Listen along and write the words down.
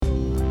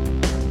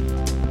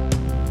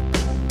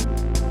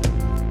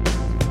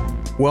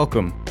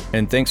Welcome,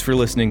 and thanks for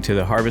listening to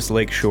the Harvest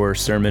Lakeshore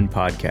Sermon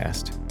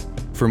Podcast.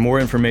 For more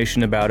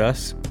information about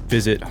us,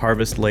 visit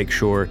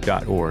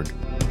harvestlakeshore.org.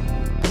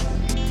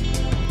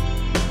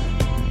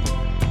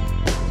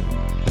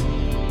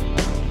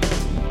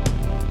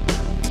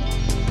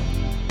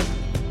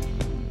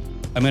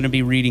 I'm going to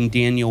be reading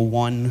Daniel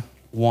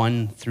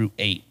 1 through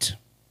 8.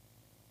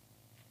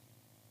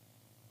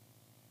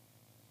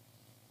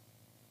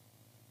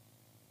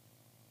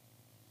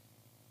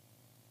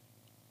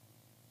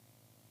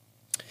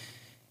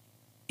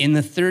 In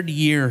the 3rd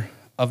year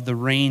of the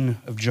reign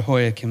of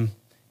Jehoiakim,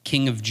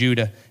 king of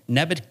Judah,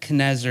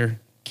 Nebuchadnezzar,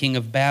 king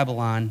of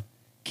Babylon,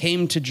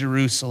 came to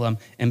Jerusalem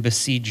and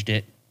besieged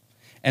it.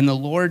 And the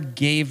Lord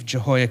gave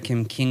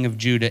Jehoiakim, king of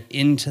Judah,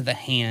 into the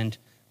hand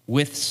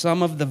with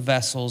some of the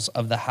vessels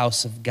of the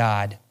house of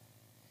God.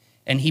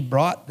 And he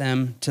brought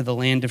them to the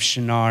land of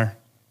Shinar,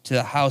 to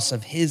the house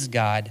of his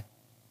God,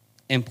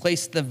 and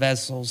placed the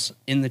vessels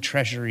in the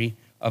treasury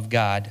of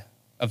God,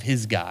 of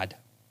his God.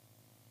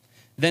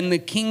 Then the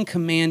king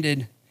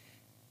commanded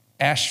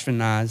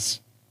Ashpenaz,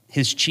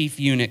 his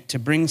chief eunuch, to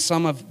bring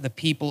some of the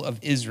people of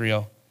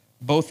Israel,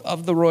 both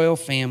of the royal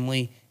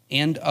family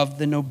and of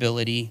the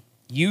nobility,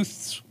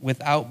 youths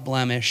without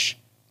blemish,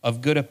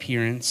 of good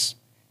appearance,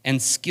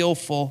 and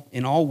skillful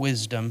in all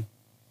wisdom,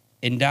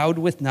 endowed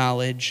with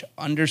knowledge,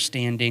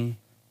 understanding,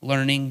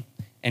 learning,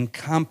 and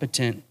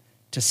competent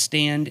to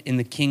stand in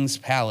the king's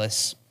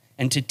palace,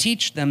 and to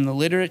teach them the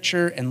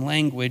literature and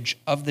language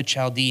of the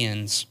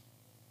Chaldeans.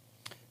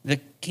 The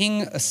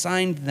king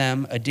assigned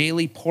them a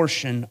daily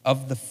portion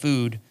of the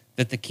food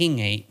that the king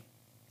ate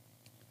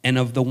and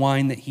of the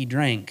wine that he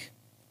drank.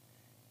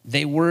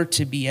 They were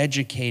to be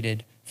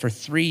educated for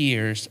 3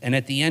 years, and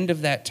at the end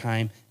of that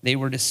time, they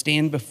were to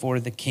stand before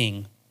the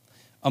king.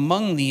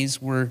 Among these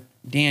were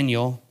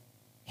Daniel,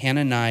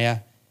 Hananiah,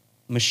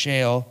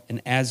 Mishael, and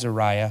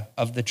Azariah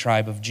of the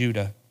tribe of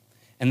Judah.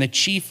 And the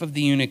chief of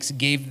the eunuchs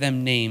gave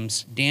them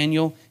names.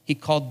 Daniel he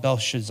called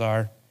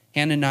Belshazzar,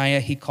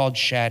 Hananiah he called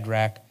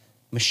Shadrach,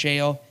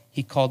 Mishael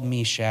he called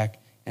Meshach,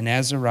 and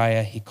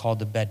Azariah he called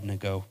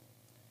Abednego.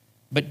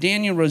 But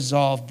Daniel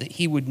resolved that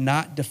he would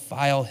not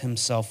defile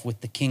himself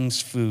with the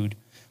king's food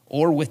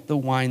or with the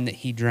wine that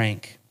he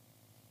drank.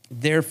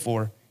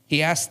 Therefore,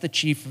 he asked the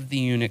chief of the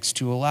eunuchs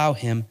to allow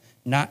him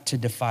not to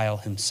defile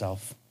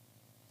himself.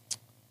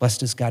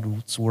 Blessed is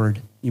God's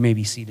word. You may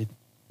be seated.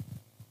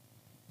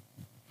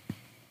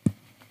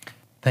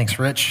 Thanks,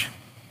 Rich.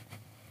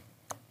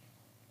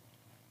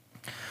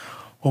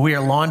 Well, we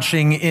are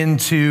launching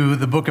into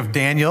the book of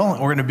Daniel. We're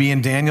going to be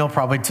in Daniel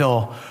probably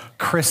till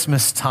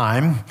Christmas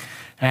time.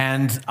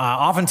 And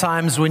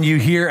oftentimes when you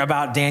hear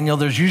about Daniel,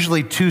 there's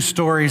usually 2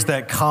 stories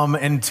that come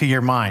into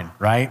your mind,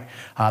 right?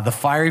 The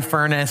fiery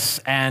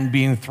furnace and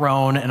being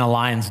thrown in a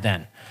lion's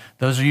den.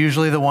 Those are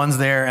usually the ones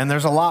there, and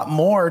there's a lot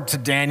more to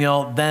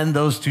Daniel than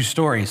those 2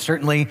 stories.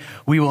 Certainly,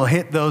 we will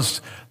hit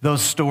those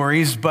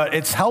stories, but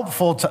it's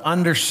helpful to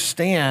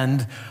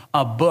understand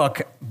a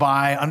book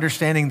by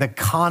understanding the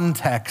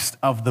context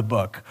of the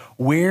book.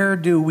 Where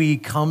do we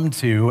come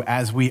to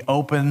as we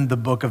open the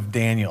book of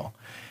Daniel?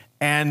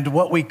 And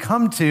what we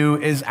come to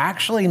is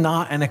actually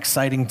not an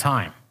exciting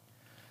time.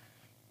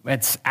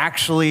 It's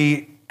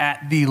actually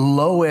at the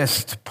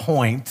lowest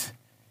point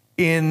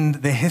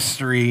in the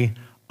history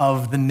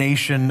of the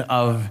nation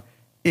of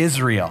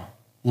Israel.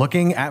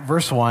 Looking at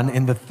verse 1,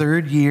 in the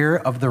 3rd year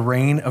of the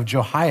reign of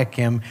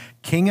Jehoiakim,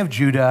 king of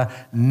Judah,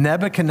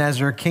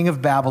 Nebuchadnezzar, king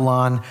of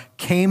Babylon,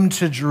 came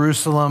to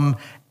Jerusalem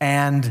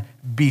and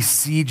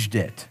besieged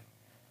it.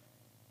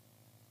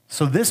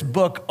 So this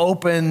book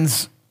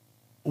opens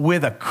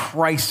with a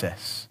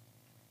crisis.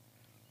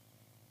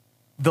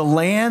 The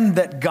land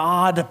that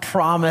God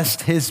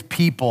promised his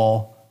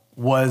people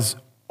was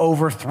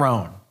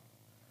overthrown.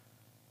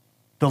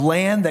 The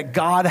land that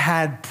God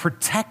had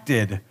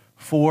protected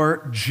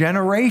for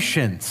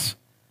generations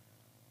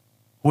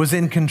was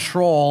in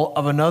control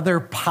of another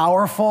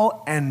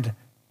powerful and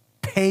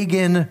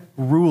pagan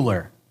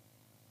ruler.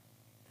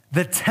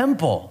 The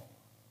temple,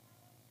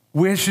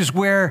 which is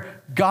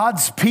where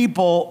God's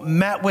people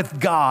met with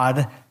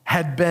God,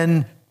 had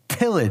been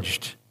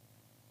pillaged.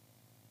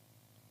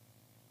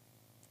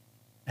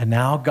 And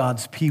now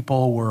God's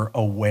people were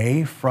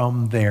away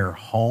from their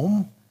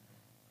home,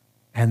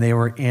 and they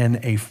were in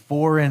a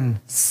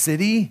foreign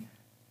city,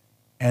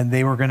 and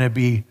they were going to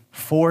be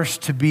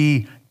forced to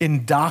be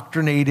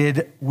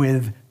indoctrinated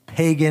with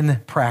pagan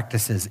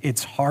practices.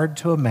 It's hard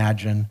to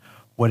imagine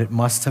what it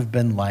must have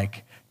been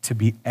like to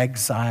be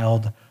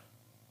exiled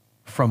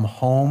from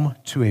home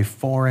to a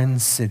foreign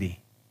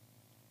city,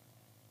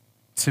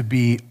 to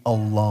be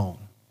alone,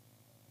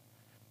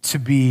 to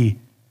be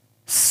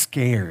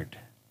scared,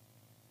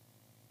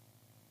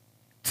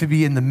 to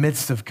be in the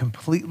midst of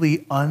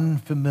completely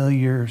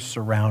unfamiliar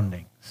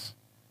surroundings.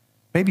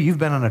 Maybe you've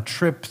been on a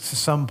trip to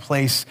some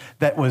place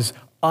that was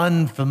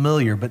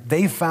unfamiliar, but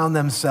they found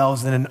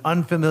themselves in an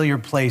unfamiliar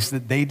place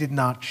that they did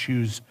not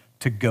choose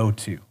to go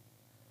to.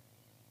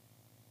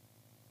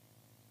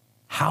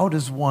 How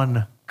does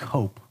one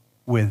cope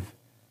with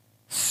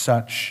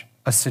such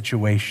a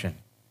situation?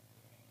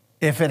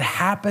 if it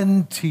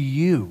happened to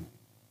you,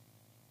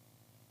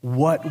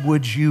 what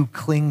would you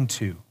cling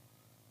to?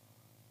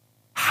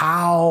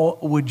 How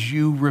would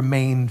you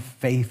remain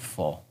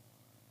faithful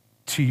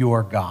to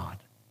your God?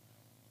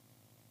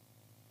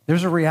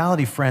 There's a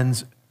reality,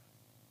 friends.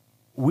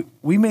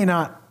 We may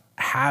not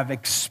have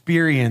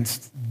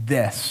experienced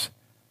this,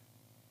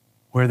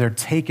 where they're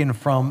taken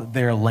from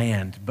their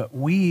land, but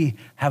we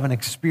have an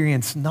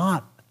experience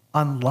not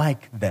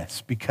unlike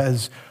this,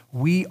 because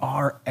we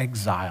are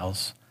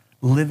exiles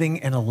living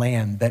in a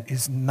land that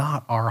is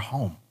not our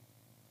home.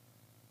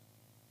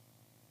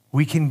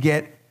 We can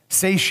get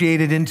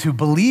satiated into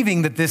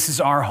believing that this is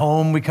our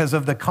home because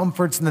of the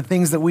comforts and the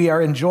things that we are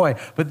enjoy.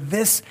 But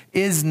this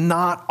is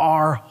not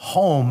our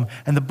home.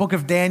 And the book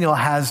of Daniel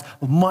has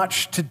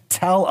much to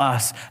tell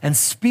us and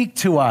speak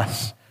to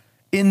us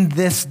in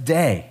this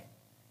day.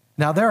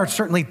 Now, there are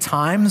certainly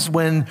times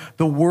when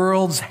the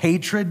world's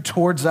hatred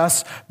towards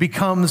us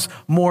becomes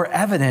more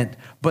evident,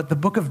 but the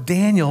book of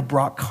Daniel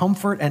brought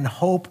comfort and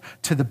hope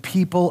to the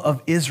people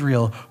of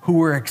Israel who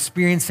were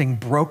experiencing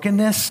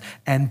brokenness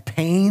and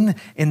pain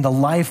in the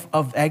life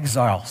of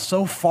exile,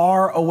 so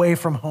far away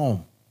from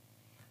home.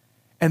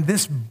 And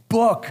this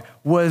book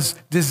was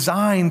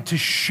designed to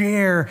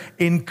share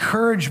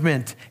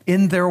encouragement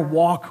in their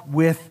walk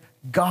with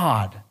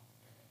God,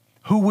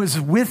 who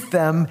was with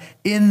them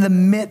in the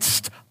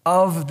midst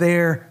of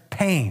their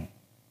pain.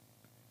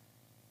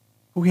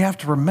 We have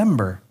to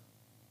remember,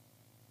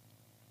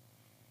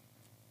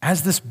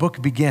 as this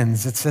book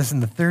begins, it says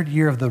in the 3rd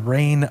year of the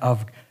reign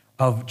of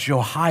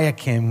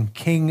Jehoiakim,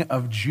 king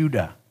of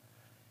Judah.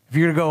 If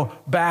you're going to go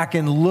back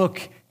and look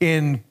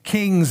in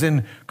Kings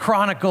and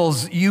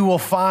Chronicles, you will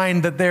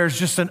find that there's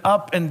just an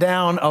up and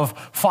down of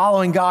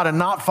following God and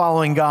not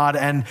following God.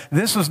 And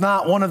this was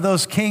not one of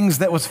those kings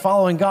that was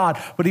following God,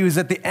 but he was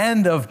at the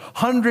end of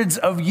hundreds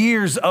of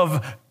years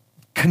of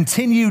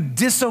continued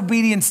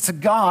disobedience to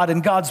God,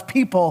 and God's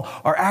people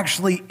are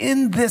actually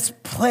in this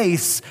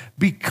place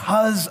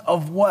because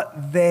of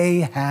what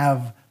they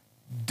have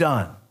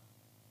done.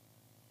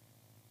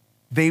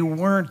 They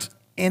weren't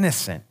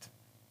innocent.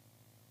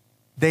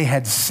 They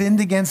had sinned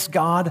against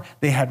God.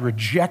 They had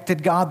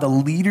rejected God. The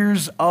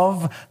leaders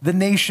of the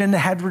nation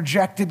had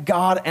rejected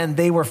God, and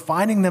they were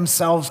finding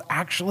themselves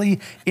actually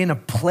in a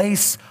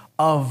place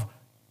of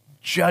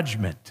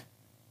judgment.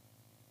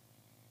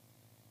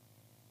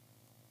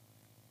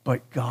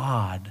 But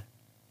God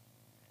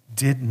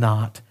did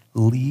not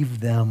leave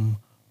them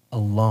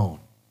alone.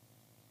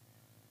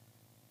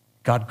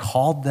 God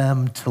called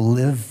them to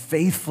live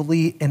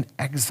faithfully in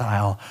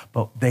exile,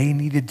 but they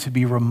needed to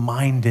be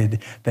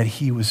reminded that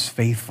he was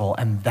faithful.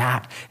 And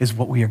that is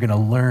what we are going to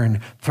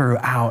learn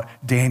throughout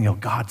Daniel.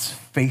 God's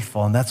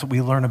faithful. And that's what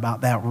we learn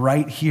about that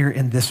right here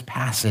in this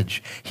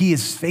passage. He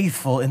is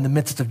faithful in the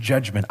midst of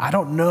judgment. I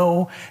don't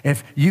know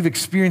if you've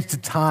experienced a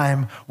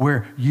time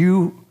where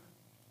you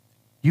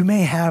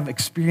may have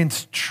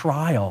experienced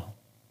trial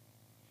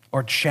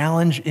or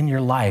challenge in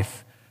your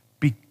life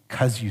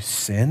because you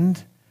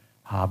sinned,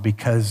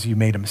 because you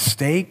made a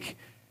mistake,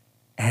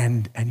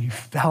 and you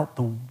felt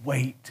the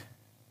weight,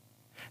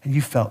 and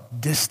you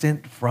felt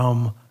distant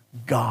from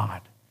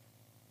God.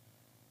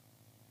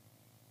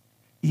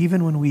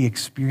 Even when we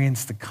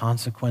experience the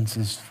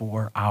consequences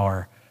for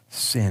our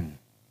sin,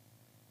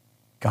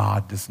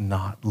 God does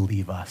not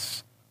leave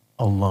us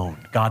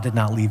alone. God did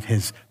not leave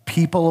his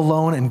people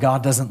alone, and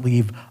God doesn't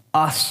leave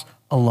us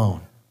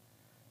alone.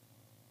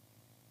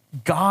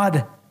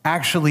 God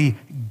actually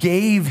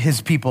gave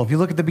his people. If you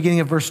look at the beginning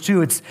of verse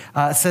 2, it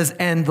says,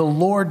 and the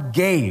Lord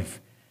gave.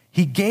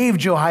 He gave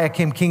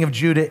Jehoiakim, king of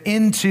Judah,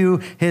 into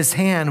his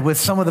hand with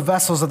some of the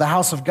vessels of the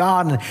house of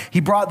God. And he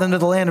brought them to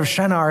the land of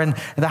Shinar and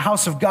the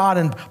house of God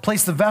and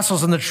placed the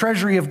vessels in the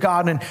treasury of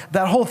God. And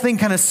that whole thing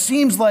kind of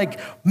seems like,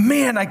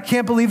 man, I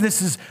can't believe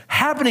this is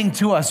happening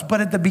to us.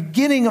 But at the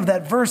beginning of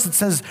that verse, it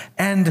says,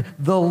 and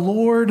the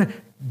Lord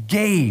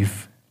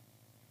gave.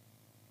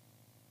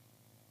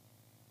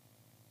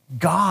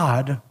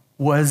 God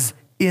was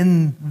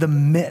in the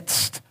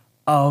midst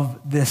of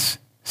this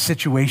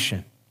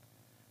situation.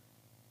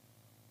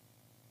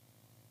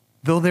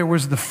 Though there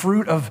was the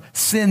fruit of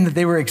sin that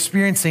they were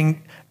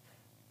experiencing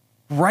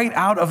right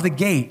out of the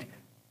gate,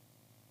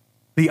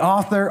 the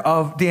author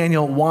of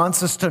Daniel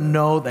wants us to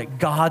know that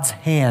God's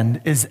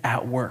hand is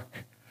at work.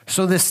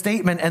 So this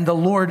statement, and the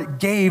Lord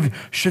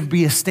gave, should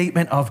be a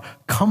statement of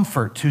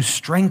comfort to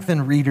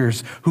strengthen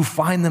readers who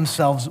find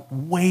themselves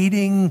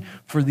waiting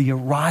for the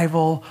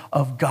arrival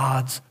of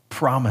God's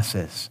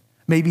promises.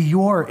 Maybe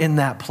you're in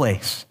that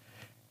place.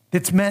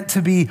 It's meant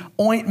to be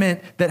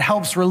ointment that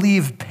helps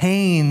relieve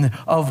pain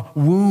of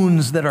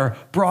wounds that are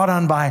brought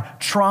on by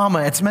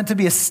trauma. It's meant to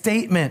be a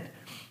statement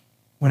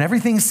when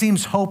everything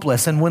seems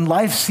hopeless and when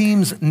life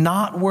seems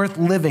not worth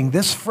living.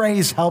 This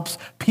phrase helps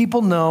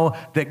people know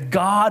that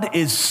God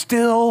is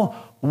still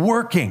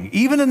working.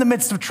 Even in the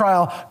midst of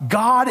trial,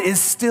 God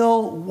is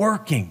still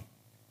working.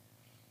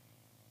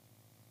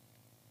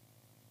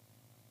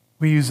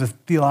 We use a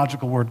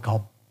theological word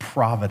called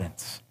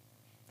providence.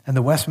 And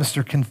the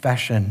Westminster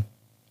Confession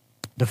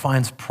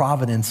defines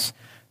providence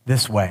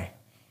this way.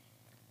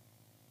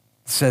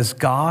 It says,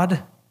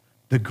 God,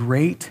 the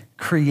great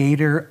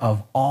creator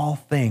of all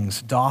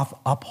things, doth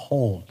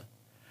uphold,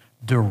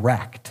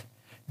 direct,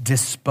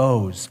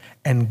 dispose,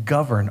 and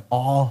govern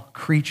all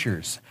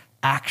creatures,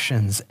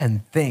 actions,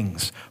 and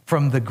things,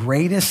 from the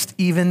greatest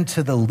even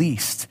to the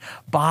least,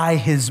 by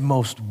his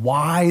most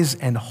wise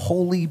and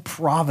holy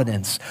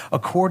providence,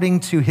 according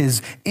to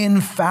his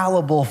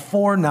infallible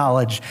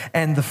foreknowledge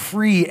and the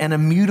free and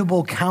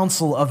immutable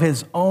counsel of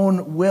his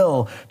own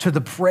will, to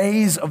the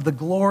praise of the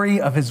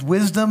glory of his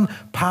wisdom,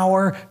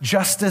 power,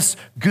 justice,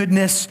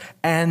 goodness,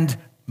 and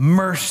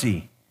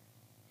mercy.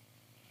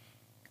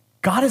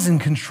 God is in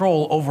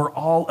control over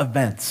all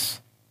events.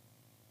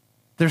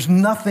 There's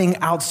nothing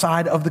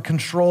outside of the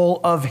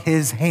control of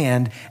his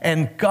hand.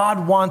 And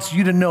God wants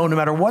you to know, no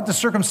matter what the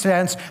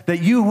circumstance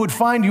that you would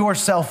find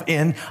yourself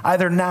in,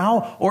 either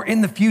now or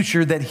in the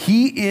future, that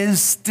he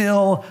is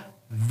still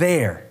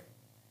there.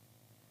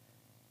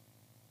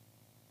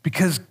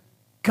 Because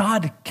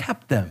God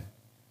kept them.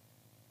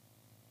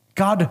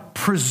 God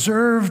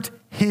preserved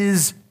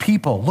his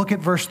people. Look at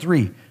verse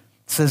 3. It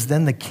says,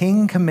 then the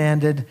king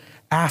commanded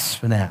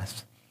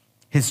Ashpenaz,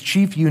 his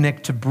chief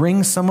eunuch, to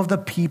bring some of the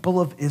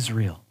people of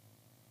Israel,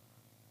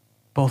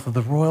 both of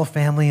the royal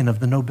family and of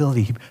the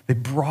nobility. They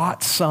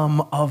brought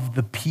some of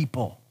the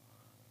people.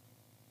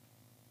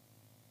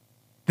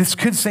 This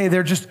could say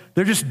they're just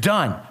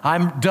done.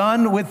 I'm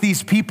done with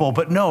these people.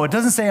 But no, it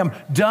doesn't say I'm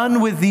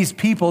done with these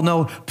people.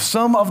 No,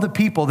 some of the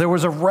people. There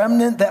was a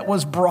remnant that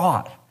was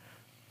brought.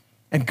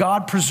 And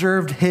God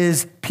preserved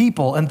his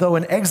people. And though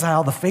in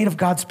exile, the fate of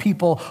God's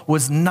people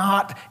was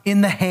not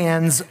in the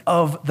hands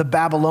of the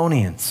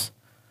Babylonians.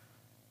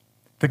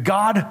 The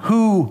God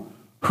who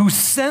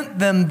sent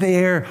them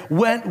there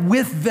went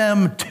with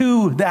them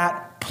to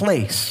that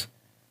place.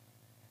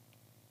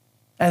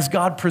 As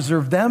God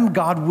preserved them,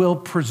 God will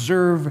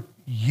preserve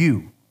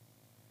you.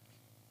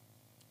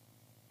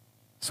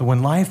 So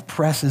when life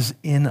presses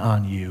in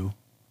on you,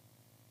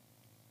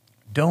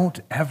 don't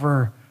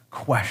ever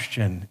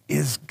question,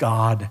 is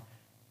God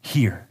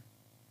here?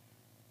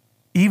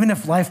 Even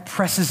if life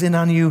presses in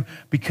on you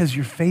because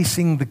you're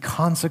facing the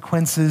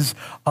consequences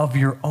of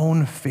your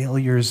own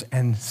failures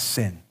and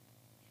sin,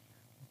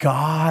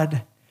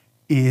 God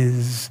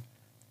is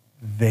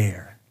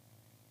there.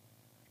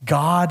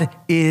 God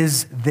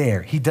is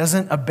there. He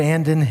doesn't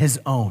abandon his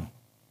own.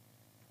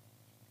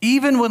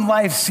 Even when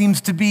life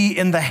seems to be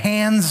in the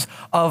hands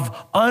of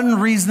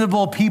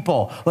unreasonable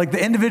people, like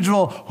the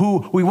individual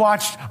who we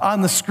watched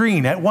on the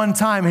screen. At one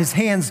time, his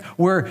hands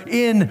were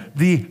in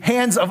the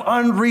hands of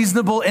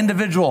unreasonable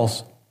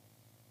individuals.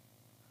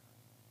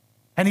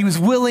 And he was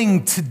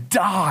willing to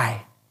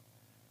die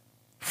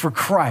for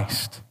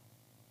Christ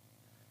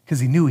because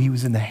he knew he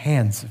was in the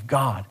hands of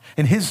God.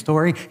 In his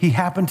story, he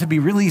happened to be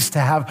released to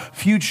have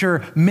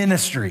future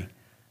ministry.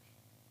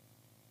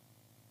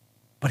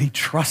 But he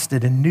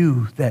trusted and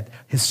knew that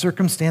his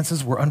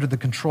circumstances were under the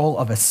control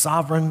of a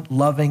sovereign,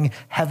 loving,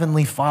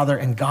 heavenly Father,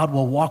 and God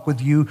will walk with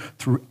you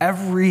through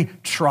every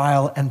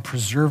trial and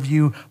preserve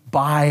you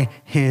by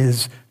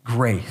his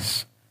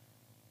grace.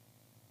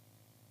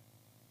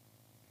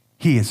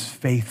 He is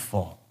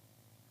faithful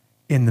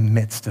in the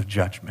midst of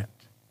judgment.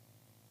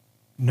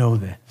 Know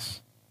this.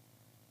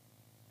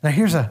 Now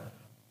here's a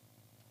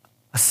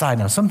side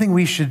note, something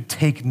we should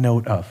take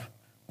note of.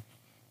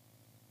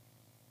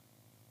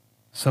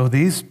 So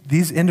these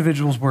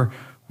individuals were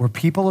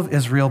people of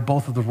Israel,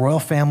 both of the royal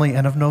family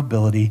and of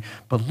nobility.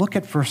 But look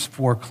at verse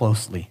 4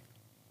 closely.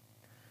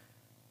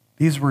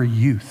 These were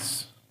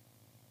youths,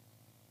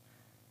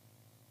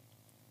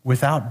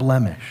 without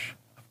blemish,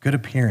 of good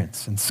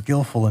appearance, and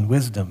skillful in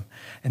wisdom,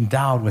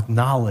 endowed with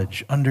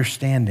knowledge,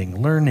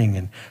 understanding, learning,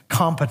 and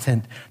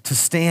competent to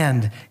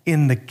stand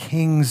in the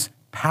king's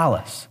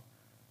palace,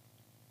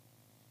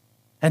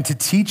 and to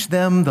teach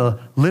them the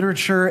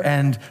literature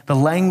and the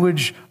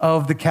language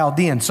of the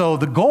Chaldeans. So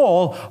the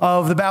goal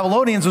of the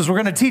Babylonians was,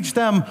 we're going to teach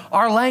them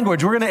our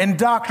language. We're going to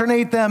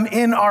indoctrinate them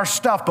in our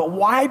stuff. But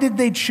why did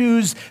they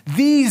choose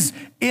these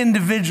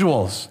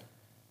individuals?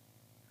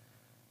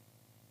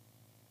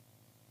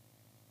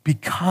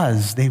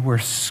 Because they were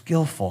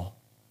skillful.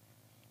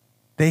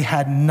 They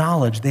had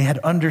knowledge. They had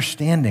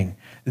understanding.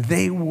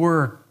 They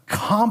were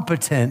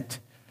competent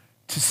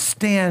to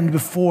stand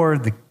before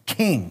the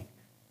king.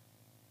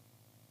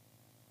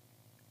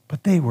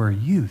 But they were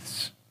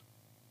youths.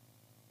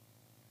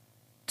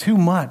 Too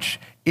much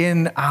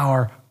in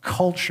our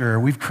culture,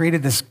 we've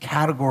created this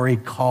category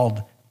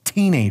called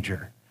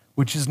teenager,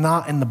 which is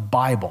not in the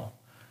Bible.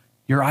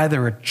 You're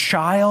either a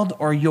child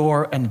or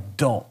you're an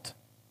adult.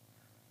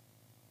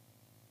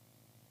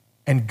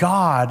 And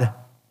God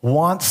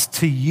wants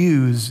to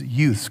use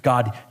youths.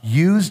 God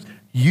used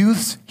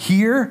youths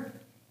here,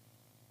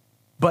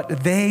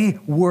 but they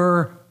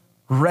were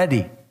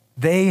ready.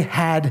 They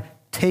had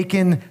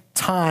taken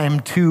time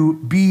to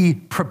be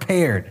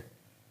prepared.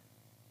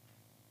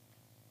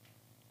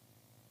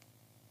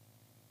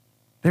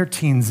 There are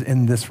teens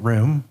in this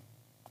room,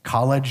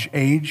 college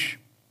age,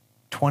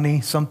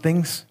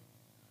 20-somethings.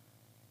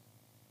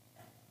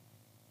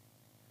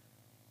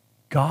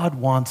 God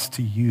wants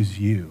to use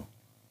you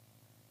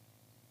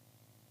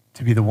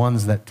to be the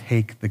ones that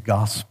take the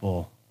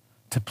gospel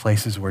to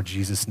places where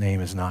Jesus'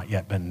 name has not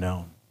yet been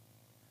known.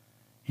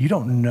 You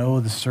don't know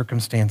the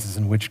circumstances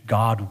in which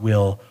God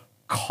will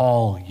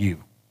call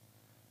you.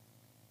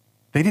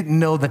 They didn't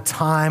know the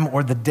time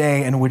or the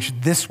day in which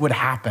this would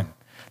happen.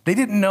 They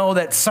didn't know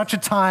that such a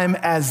time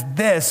as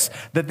this,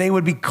 that they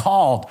would be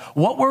called.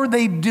 What were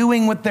they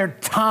doing with their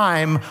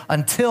time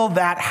until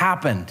that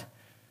happened?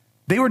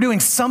 They were doing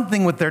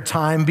something with their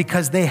time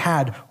because they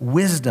had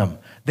wisdom.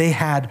 They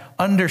had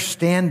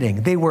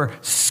understanding. They were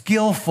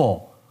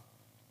skillful.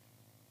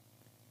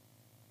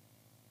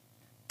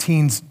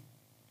 Teens,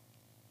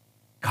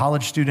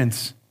 college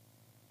students,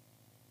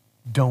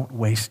 don't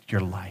waste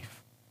your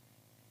life.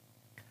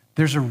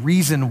 There's a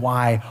reason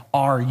why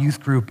our youth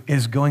group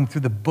is going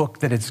through the book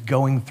that it's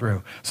going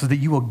through, so that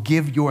you will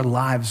give your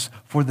lives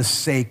for the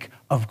sake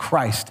of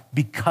Christ,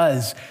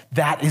 because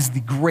that is the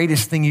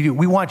greatest thing you do.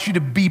 We want you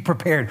to be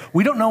prepared.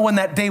 We don't know when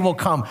that day will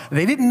come.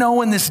 They didn't know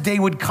when this day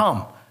would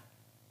come.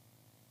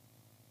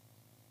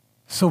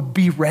 So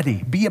be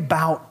ready. Be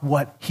about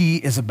what he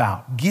is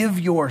about. Give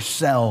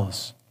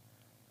yourselves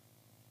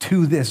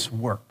to this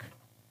work.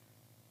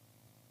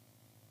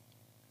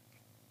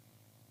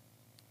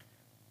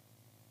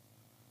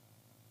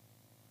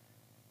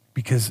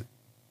 Because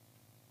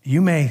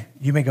you may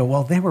go,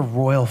 well, they were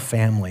royal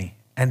family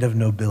and of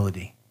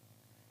nobility.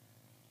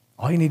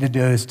 All you need to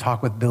do is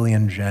talk with Billy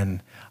and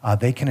Jen.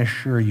 They can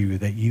assure you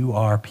that you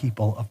are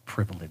people of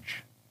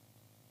privilege.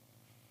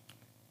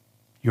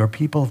 You are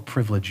people of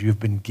privilege. You've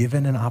been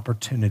given an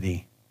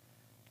opportunity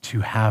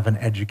to have an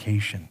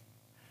education.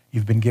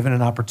 You've been given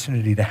an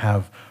opportunity to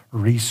have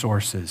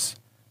resources.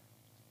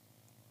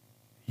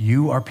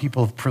 You are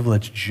people of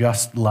privilege,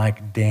 just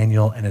like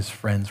Daniel and his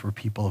friends were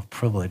people of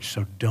privilege.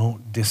 So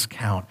don't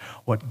discount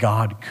what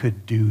God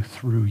could do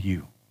through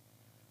you.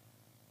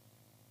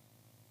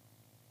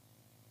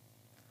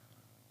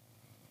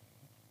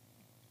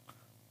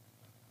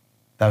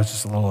 That was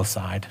just a little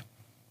aside.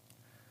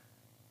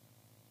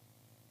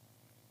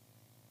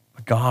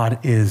 But God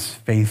is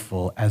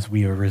faithful as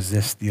we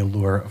resist the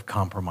allure of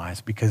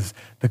compromise, because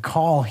the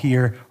call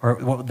here, or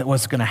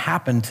what's going to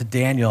happen to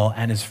Daniel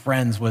and his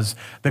friends, was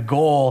the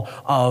goal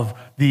of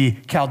the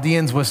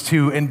Chaldeans was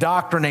to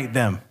indoctrinate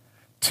them,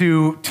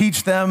 to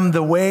teach them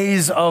the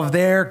ways of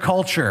their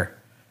culture.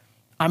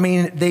 I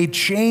mean, they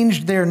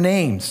changed their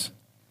names.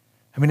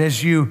 I mean,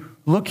 as you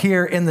look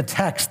here in the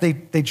text,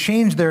 they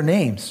changed their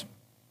names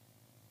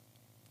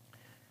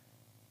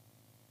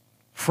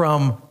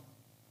from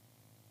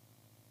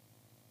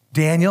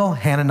Daniel,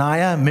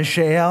 Hananiah,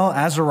 Mishael,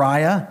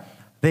 Azariah.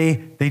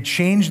 They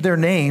changed their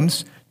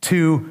names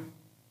to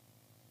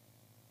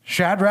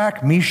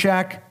Shadrach,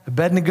 Meshach,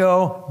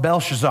 Abednego,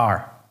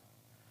 Belshazzar.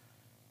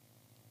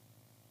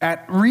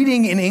 At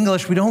reading in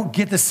English, we don't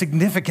get the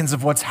significance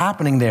of what's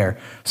happening there.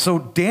 So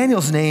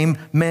Daniel's name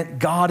meant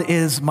God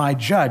is my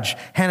judge.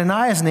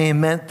 Hananiah's name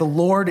meant the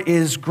Lord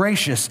is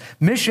gracious.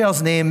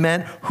 Mishael's name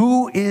meant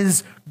who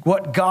is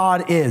what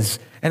God is.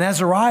 And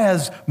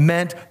Azariah's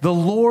meant the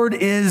Lord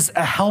is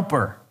a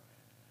helper.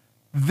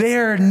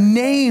 Their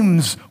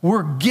names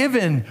were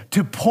given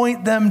to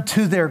point them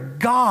to their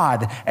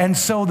God. And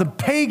so the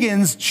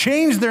pagans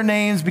changed their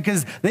names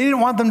because they didn't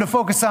want them to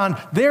focus on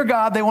their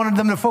God. They wanted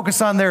them to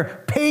focus on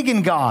their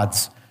pagan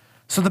gods.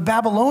 So the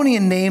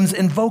Babylonian names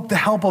invoke the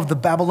help of the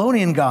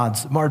Babylonian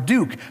gods,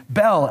 Marduk,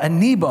 Bel,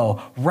 and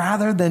Nebo,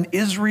 rather than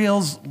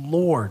Israel's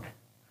Lord.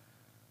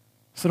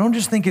 So don't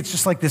just think it's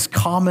just like this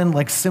common,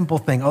 like simple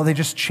thing. Oh, they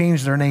just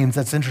changed their names.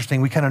 That's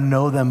interesting. We kind of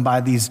know them by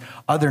these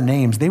other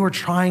names. They were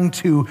trying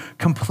to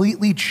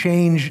completely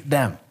change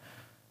them.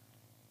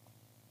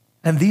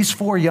 And these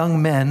 4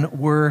 young men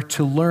were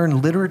to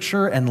learn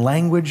literature and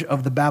language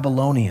of the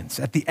Babylonians.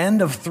 At the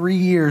end of 3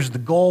 years, the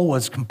goal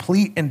was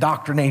complete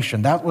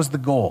indoctrination. That was the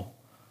goal.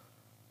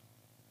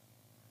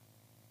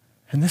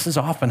 And this is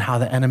often how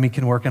the enemy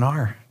can work in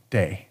our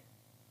day.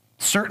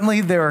 Certainly,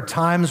 there are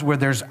times where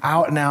there's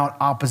out and out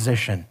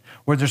opposition,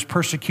 where there's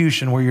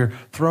persecution, where you're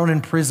thrown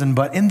in prison.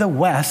 But in the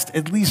West,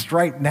 at least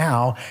right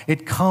now,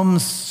 it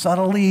comes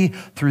subtly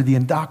through the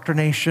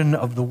indoctrination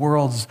of the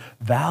world's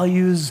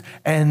values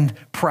and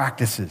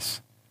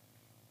practices.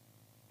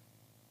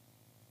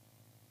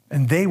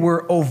 And they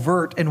were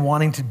overt in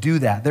wanting to do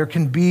that. There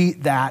can be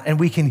that, and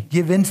we can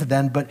give in to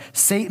them, but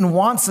Satan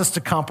wants us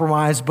to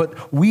compromise,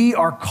 but we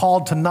are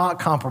called to not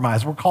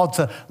compromise. We're called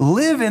to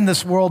live in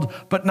this world,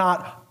 but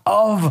not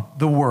of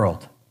the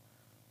world.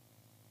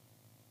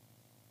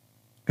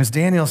 Because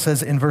Daniel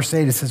says in verse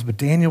 8, it says, but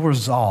Daniel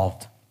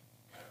resolved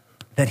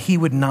that he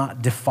would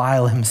not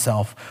defile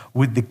himself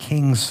with the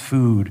king's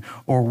food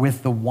or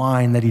with the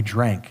wine that he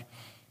drank.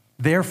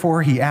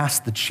 Therefore, he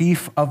asked the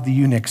chief of the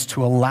eunuchs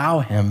to allow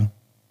him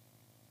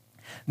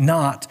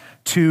not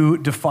to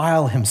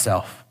defile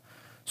himself.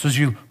 So as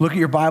you look at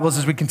your Bibles,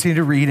 as we continue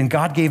to read, and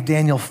God gave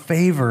Daniel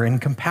favor and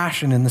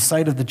compassion in the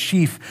sight of the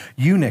chief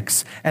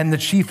eunuchs. And the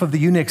chief of the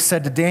eunuchs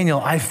said to Daniel,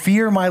 I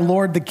fear my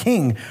lord the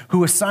king,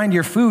 who assigned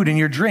your food and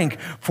your drink.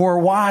 For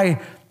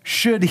why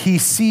should he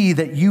see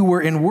that you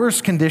were in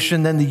worse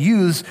condition than the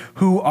youths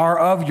who are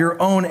of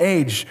your own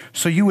age,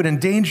 so you would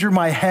endanger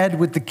my head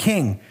with the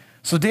king?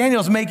 So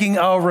Daniel's making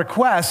a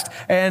request,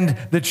 and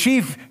the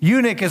chief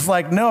eunuch is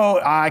like, no,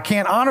 I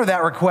can't honor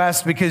that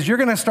request because you're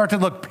going to start to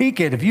look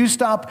peaked. If you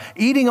stop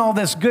eating all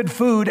this good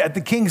food at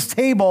the king's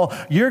table,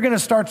 you're going to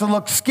start to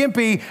look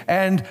skimpy,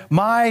 and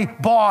my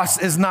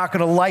boss is not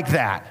going to like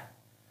that.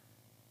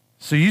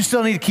 So you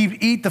still need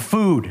to eat the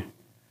food.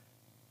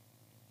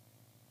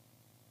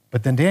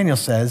 But then Daniel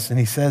says, and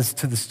he says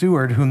to the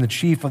steward whom the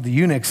chief of the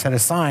eunuchs had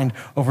assigned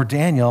over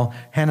Daniel,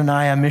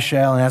 Hananiah,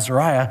 Mishael, and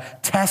Azariah,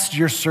 test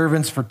your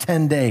servants for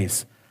 10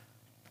 days.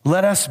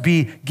 Let us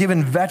be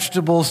given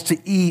vegetables to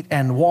eat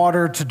and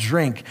water to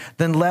drink.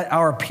 Then let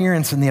our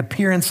appearance and the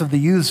appearance of the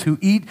youths who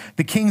eat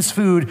the king's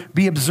food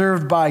be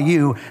observed by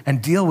you,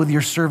 and deal with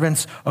your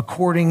servants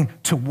according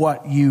to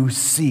what you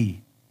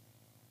see.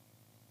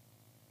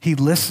 He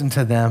listened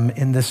to them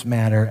in this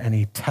matter, and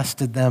he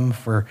tested them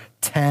for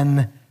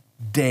 10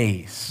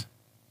 days.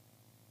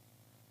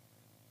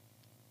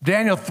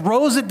 Daniel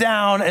throws it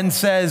down and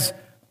says,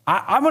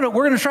 we're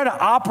going to try to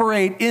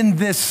operate in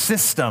this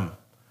system,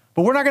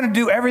 but we're not going to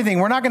do everything.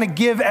 We're not going to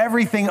give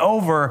everything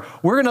over.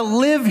 We're going to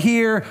live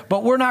here,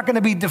 but we're not going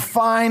to be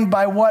defined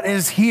by what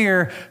is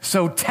here.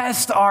 So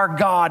test our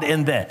God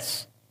in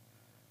this.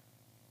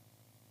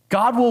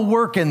 God will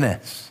work in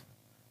this.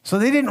 So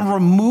they didn't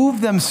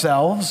remove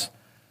themselves.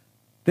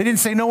 They didn't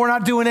say, no, we're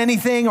not doing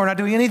anything. We're not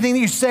doing anything that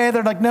you say.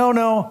 They're like,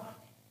 no.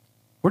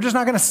 We're just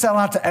not going to sell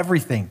out to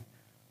everything.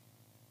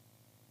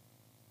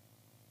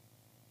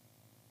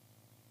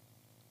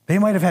 They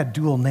might have had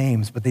dual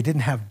names, but they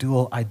didn't have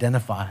dual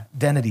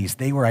identities.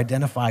 They were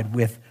identified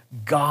with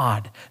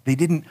God. They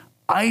didn't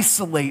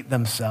isolate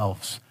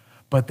themselves,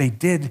 but they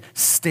did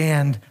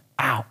stand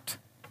out.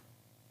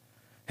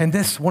 And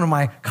this, one of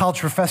my college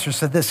professors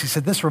said this. He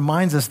said, this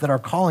reminds us that our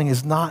calling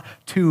is not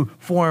to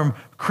form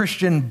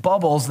Christian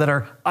bubbles that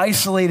are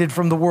isolated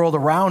from the world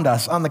around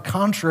us. On the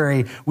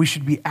contrary, we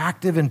should be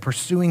active in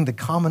pursuing the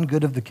common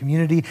good of the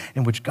community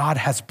in which God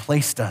has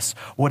placed us,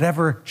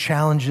 whatever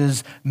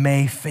challenges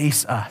may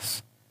face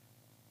us.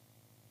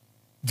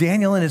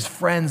 Daniel and his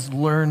friends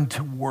learned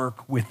to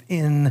work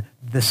within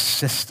the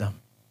system.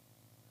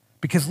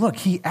 Because look,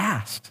 he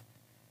asked.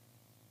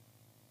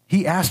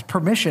 He asked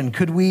permission.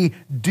 Could we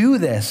do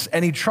this?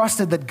 And he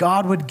trusted that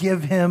God would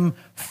give him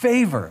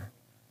favor.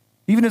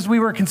 Even as we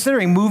were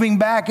considering moving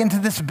back into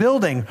this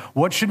building,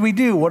 what should we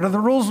do? What are the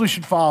rules we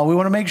should follow? We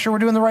want to make sure we're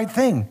doing the right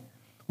thing.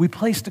 We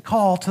placed a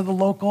call to the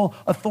local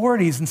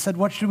authorities and said,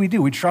 what should we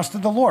do? We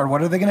trusted the Lord.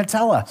 What are they going to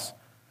tell us?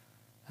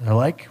 And they're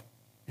like,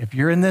 if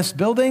you're in this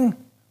building,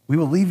 we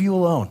will leave you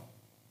alone.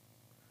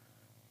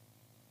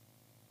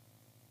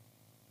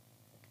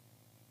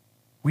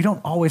 We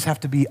don't always have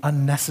to be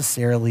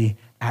unnecessarily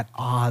at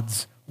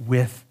odds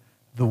with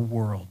the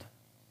world.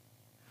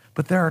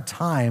 But there are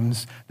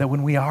times that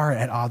when we are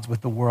at odds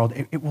with the world,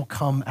 it will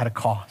come at a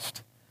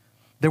cost.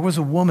 There was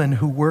a woman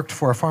who worked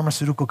for a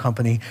pharmaceutical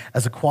company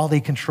as a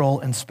quality control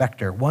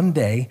inspector. One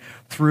day,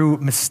 through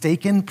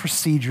mistaken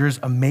procedures,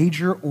 a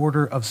major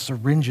order of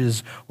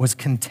syringes was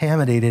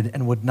contaminated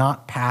and would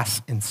not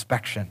pass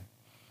inspection.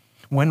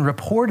 When she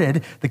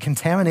reported the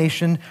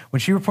contamination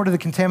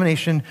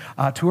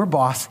to her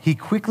boss, he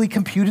quickly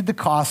computed the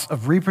cost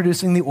of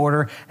reproducing the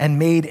order and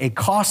made a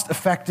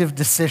cost-effective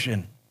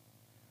decision: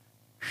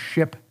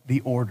 ship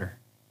the order.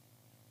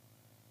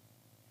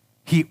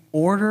 He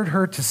ordered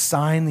her to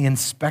sign the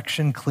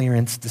inspection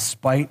clearance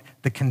despite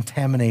the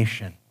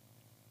contamination,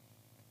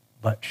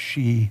 but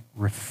she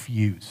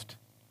refused.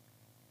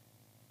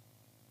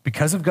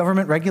 Because of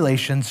government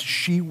regulations,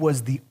 she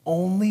was the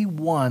only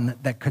one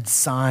that could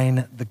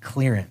sign the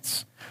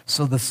clearance.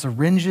 So the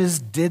syringes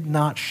did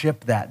not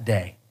ship that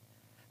day.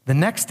 The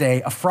next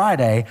day, a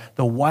Friday,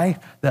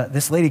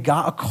 this lady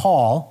got a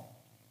call.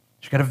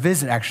 She got a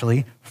visit,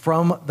 actually,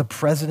 from the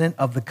president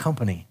of the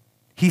company.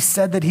 He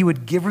said that he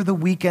would give her the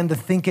weekend to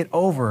think it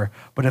over,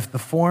 but if the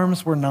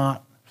forms were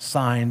not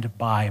signed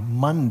by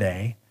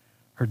Monday,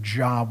 her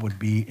job would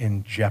be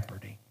in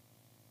jeopardy.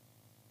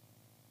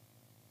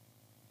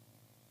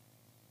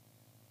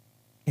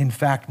 In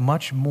fact,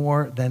 much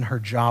more than her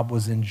job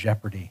was in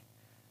jeopardy.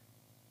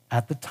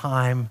 At the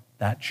time,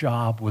 that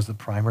job was the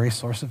primary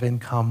source of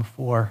income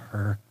for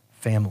her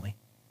family.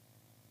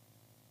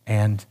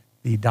 And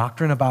the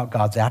doctrine about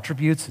God's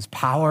attributes, his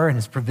power, and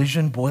his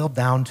provision boiled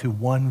down to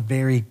one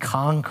very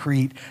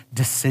concrete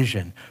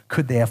decision.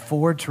 Could they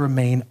afford to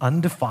remain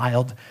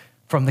undefiled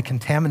from the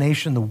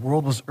contamination the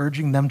world was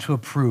urging them to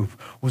approve?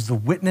 Was the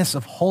witness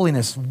of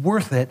holiness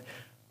worth it?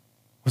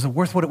 Was it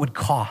worth what it would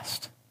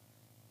cost?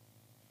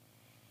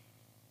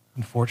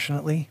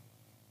 Unfortunately,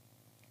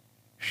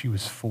 she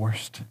was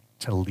forced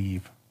to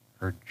leave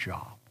her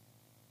job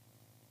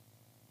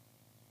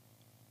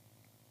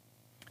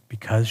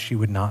because she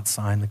would not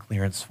sign the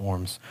clearance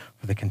forms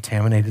for the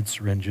contaminated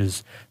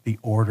syringes. The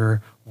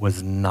order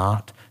was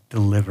not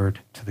delivered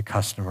to the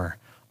customer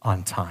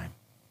on time.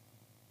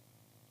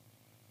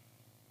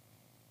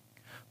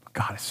 But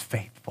God is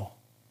faithful.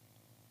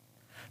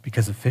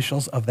 because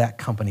officials of that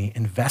company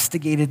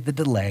investigated the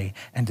delay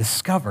and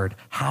discovered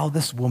how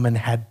this woman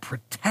had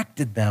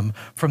protected them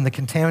from the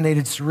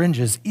contaminated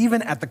syringes,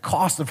 even at the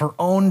cost of her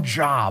own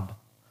job.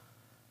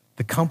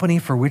 The company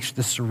for which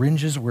the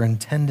syringes were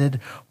intended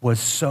was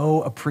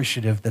so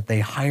appreciative that they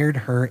hired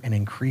her and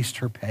increased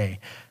her pay.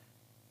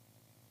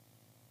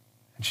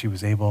 And she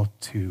was able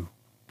to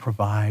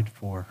provide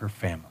for her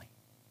family.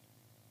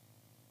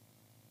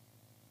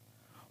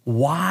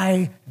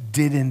 Why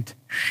didn't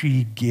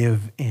she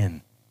give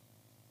in?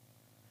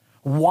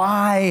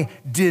 Why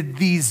did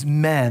these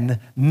men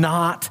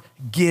not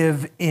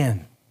give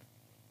in?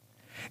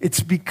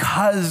 It's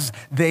because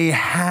they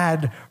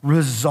had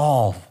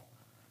resolve.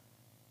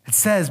 It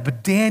says,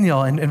 but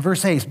Daniel, in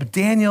verse 8, but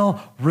Daniel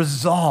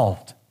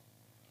resolved.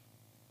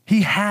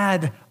 He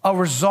had a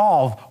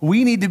resolve.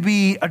 We need to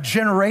be a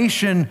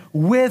generation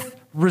with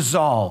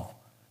resolve.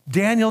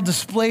 Daniel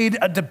displayed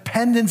a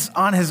dependence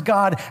on his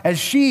God as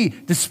she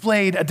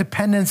displayed a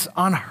dependence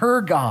on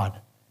her God.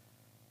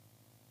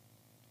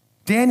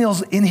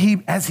 Daniel's,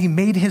 as he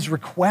made his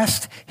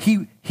request,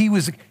 he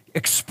was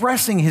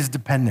expressing his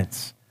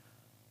dependence.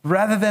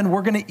 Rather than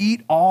we're going to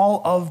eat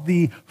all of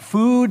the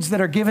foods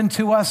that are given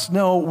to us,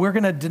 no, we're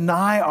going to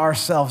deny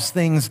ourselves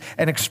things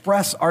and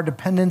express our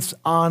dependence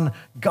on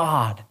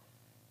God.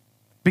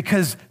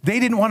 Because they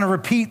didn't want to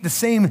repeat the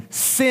same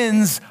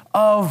sins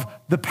of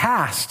the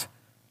past.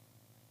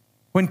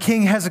 When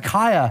King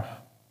Hezekiah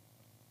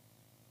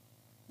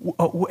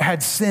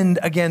had sinned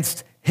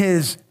against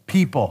his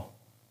people.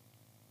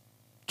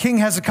 King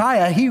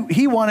Hezekiah,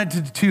 he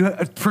wanted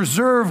to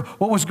preserve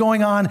what was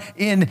going on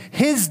in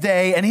his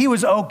day, and he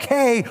was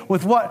okay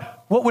with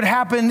what would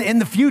happen in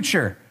the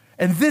future.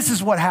 And this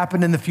is what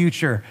happened in the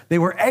future. They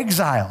were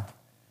exiled.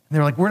 And they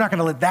were like, we're not going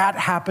to let that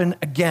happen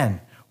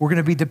again. We're going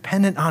to be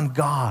dependent on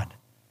God.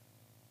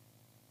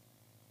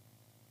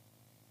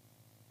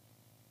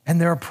 And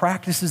there are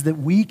practices that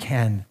we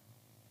can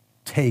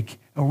take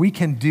or we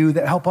can do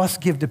that help us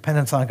give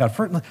dependence on God.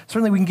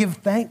 Certainly we can give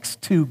thanks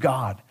to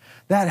God.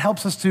 That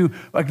helps us to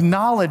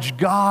acknowledge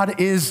God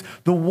is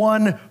the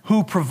one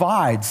who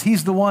provides.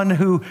 He's the one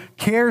who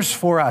cares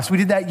for us. We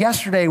did that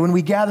yesterday when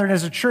we gathered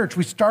as a church.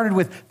 We started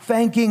with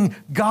thanking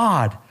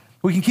God.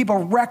 We can keep a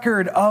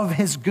record of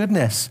his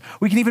goodness.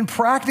 We can even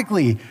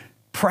practically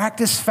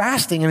practice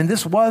fasting. I mean,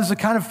 this was a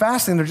kind of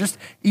fasting. They're just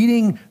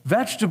eating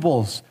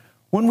vegetables.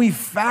 When we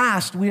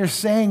fast, we are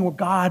saying, well,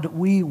 God,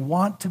 we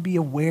want to be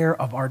aware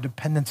of our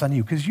dependence on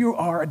you because you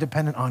are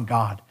dependent on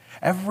God.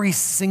 Every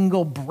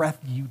single breath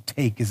you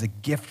take is a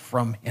gift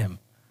from him.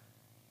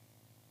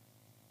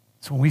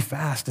 So when we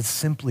fast, it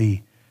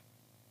simply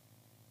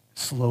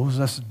slows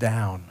us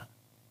down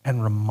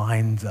and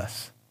reminds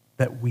us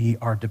that we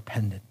are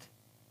dependent.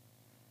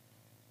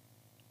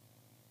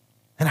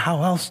 And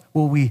how else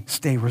will we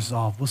stay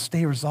resolved? We'll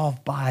stay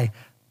resolved by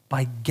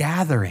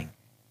gathering.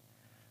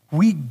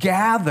 We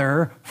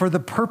gather for the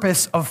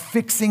purpose of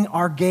fixing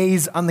our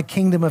gaze on the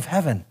kingdom of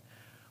heaven.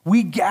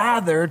 We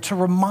gather to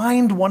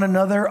remind one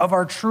another of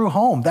our true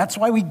home. That's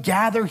why we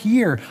gather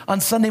here on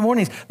Sunday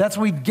mornings. That's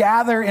why we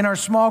gather in our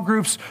small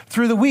groups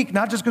through the week,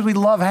 not just because we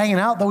love hanging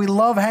out, though we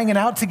love hanging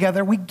out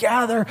together. We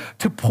gather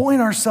to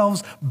point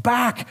ourselves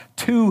back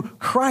to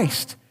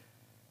Christ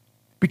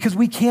because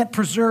we can't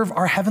preserve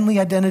our heavenly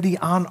identity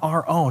on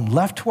our own.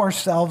 Left to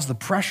ourselves, the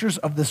pressures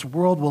of this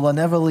world will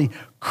inevitably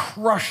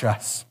crush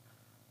us.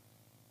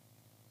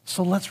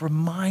 So let's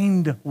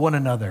remind one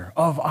another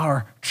of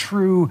our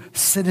true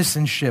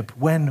citizenship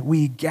when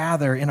we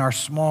gather in our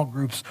small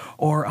groups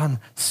or on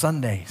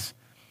Sundays.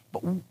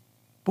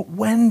 But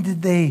when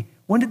did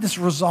this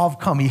resolve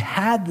come? He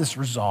had this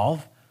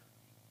resolve,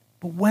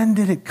 but when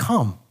did it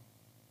come?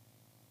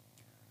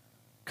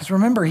 Because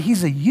remember,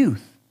 he's a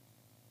youth.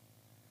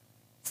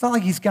 It's not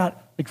like he's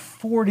got like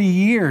 40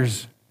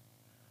 years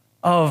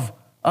of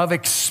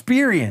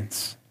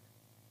experience.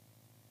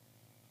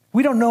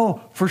 We don't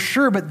know for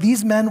sure, but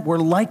these men were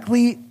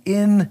likely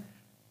in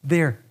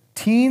their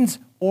teens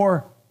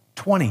or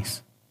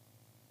 20s.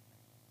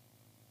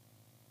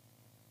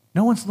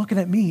 No one's looking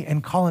at me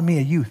and calling me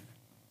a youth,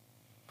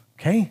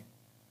 okay?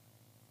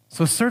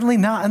 So certainly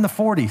not in the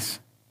 40s.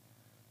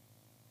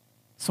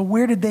 So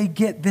where did they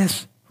get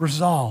this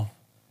resolve?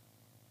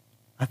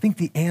 I think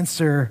the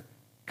answer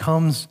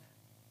comes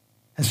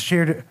as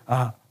shared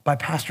by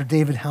Pastor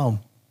David Helm.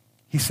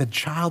 He said,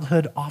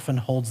 childhood often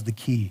holds the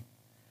key.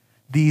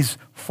 These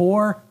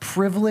 4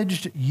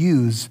 privileged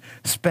youths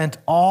spent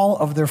all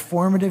of their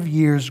formative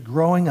years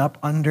growing up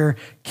under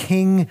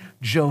King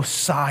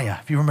Josiah.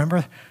 If you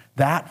remember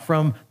that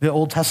from the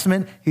Old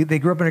Testament, they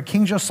grew up under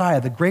King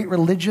Josiah, the great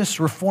religious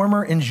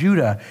reformer in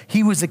Judah.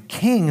 He was a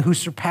king who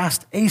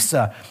surpassed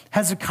Asa,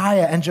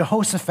 Hezekiah, and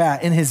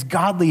Jehoshaphat in his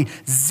godly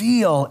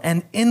zeal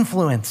and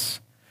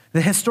influence.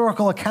 The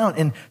historical account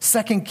in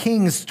 2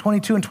 Kings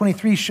 22 and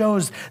 23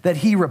 shows that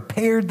he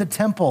repaired the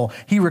temple,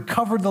 he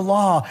recovered the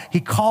law,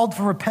 he called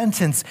for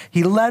repentance,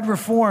 he led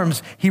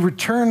reforms, he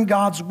returned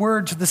God's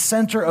word to the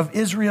center of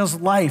Israel's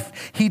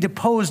life, he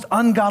deposed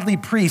ungodly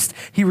priests,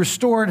 he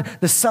restored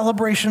the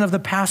celebration of the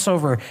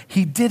Passover.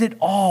 He did it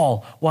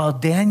all while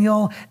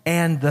Daniel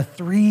and the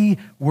three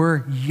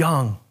were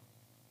young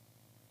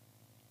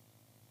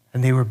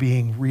and they were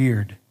being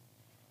reared.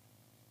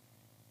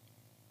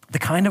 The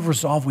kind of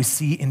resolve we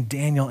see in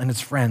Daniel and his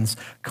friends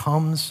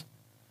comes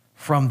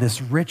from this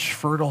rich,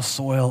 fertile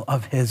soil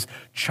of his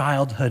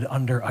childhood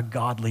under a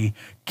godly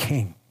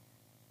king.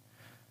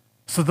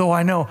 So though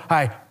I know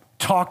I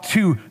talk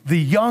to the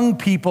young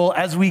people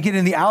as we get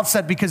in the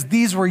outset because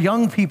these were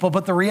young people,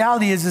 but the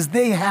reality is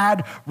they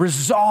had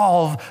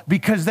resolve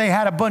because they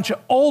had a bunch of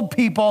old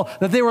people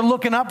that they were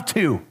looking up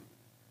to.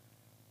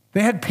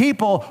 They had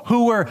people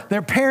who were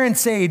their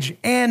parents' age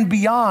and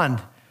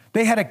beyond.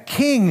 They had a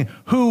king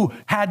who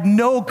had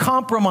no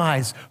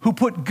compromise, who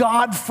put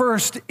God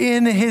first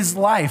in his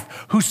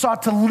life, who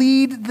sought to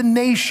lead the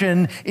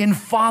nation in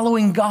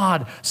following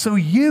God. So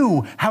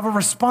you have a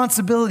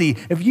responsibility.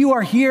 If you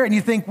are here and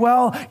you think,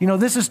 well,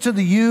 this is to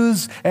the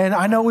youths, and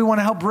I know we want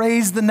to help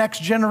raise the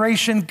next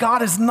generation,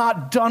 God is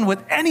not done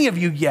with any of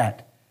you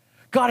yet.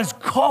 God is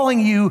calling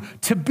you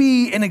to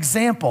be an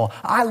example.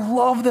 I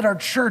love that our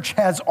church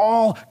has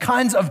all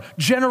kinds of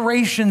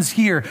generations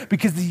here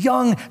because the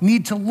young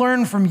need to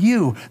learn from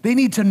you. They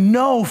need to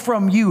know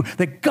from you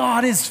that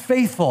God is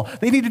faithful.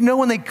 They need to know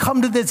when they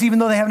come to this, even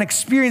though they haven't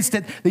experienced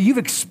it, that you've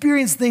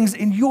experienced things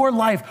in your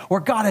life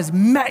where God has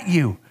met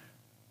you.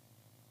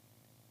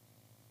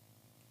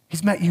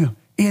 He's met you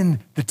in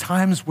the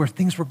times where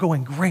things were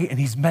going great, and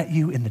he's met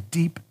you in the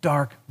deep,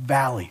 dark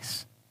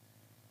valleys.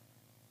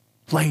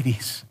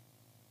 Ladies,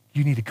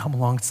 you need to come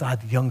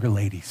alongside the younger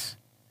ladies.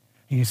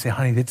 And you say,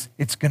 honey,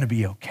 it's going to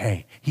be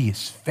okay. He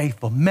is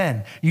faithful.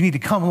 Men, you need to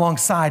come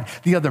alongside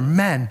the other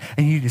men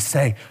and you need to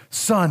say,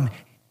 son,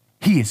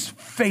 he is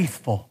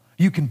faithful.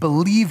 You can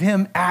believe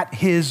him at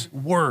his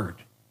word.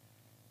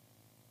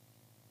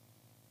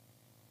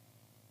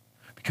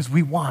 Because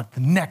we want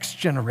the next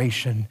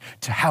generation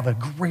to have a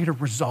greater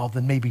resolve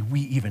than maybe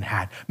we even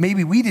had.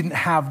 Maybe we didn't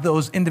have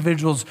those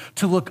individuals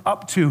to look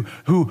up to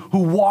who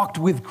walked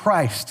with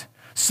Christ.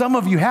 Some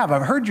of you have.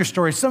 I've heard your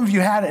story. Some of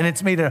you had, and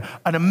it's made an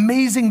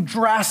amazing,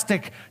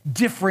 drastic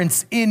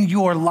difference in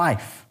your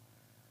life.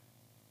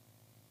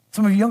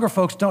 Some of you younger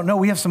folks don't know.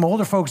 We have some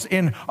older folks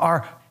in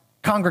our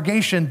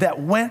congregation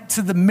that went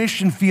to the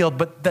mission field,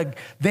 but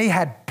they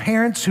had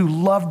parents who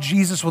loved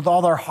Jesus with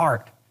all their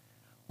heart.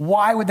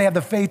 Why would they have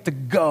the faith to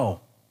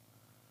go?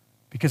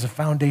 Because a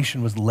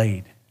foundation was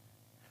laid.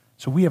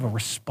 So we have a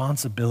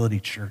responsibility,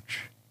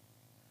 church,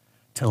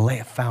 to lay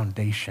a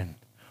foundation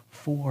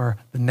for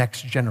the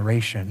next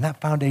generation.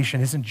 That foundation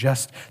isn't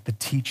just the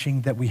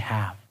teaching that we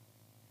have.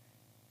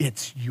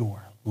 It's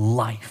your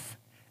life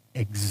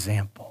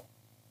example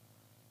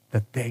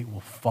that they will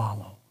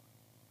follow.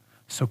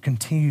 So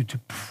continue to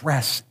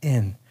press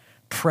in,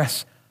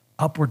 press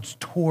upwards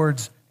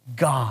towards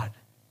God.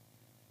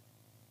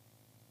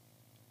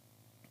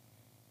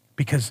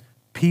 Because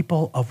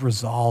people of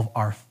resolve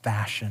are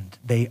fashioned.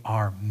 They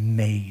are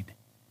made.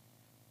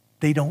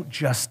 They don't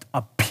just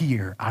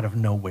appear out of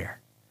nowhere.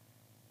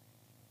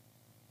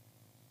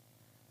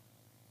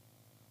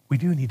 We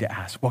do need to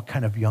ask, what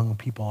kind of young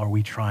people are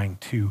we trying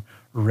to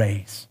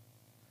raise?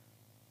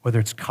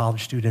 Whether it's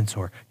college students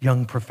or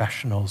young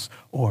professionals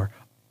or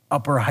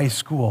upper high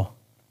school,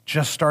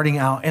 just starting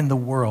out in the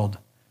world.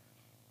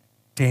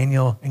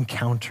 Daniel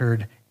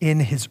encountered in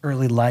his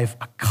early life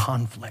a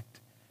conflict.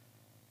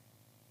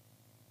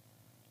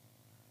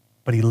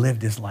 But he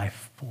lived his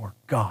life for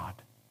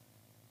God.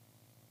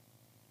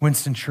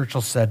 Winston Churchill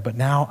said, but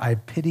now I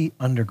pity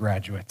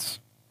undergraduates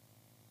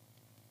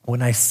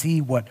when I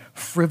see what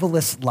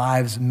frivolous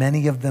lives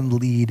many of them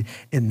lead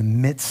in the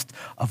midst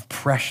of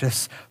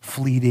precious,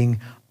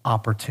 fleeting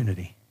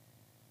opportunity.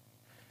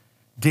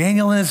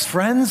 Daniel and his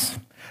friends,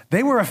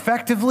 they were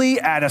effectively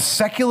at a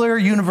secular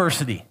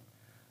university.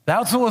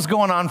 That's what was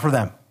going on for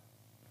them.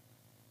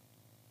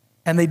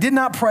 And they did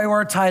not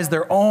prioritize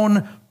their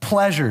own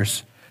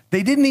pleasures.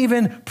 They didn't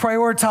even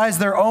prioritize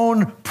their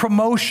own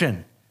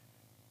promotion.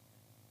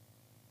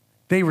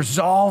 They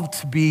resolved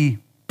to be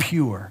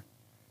pure.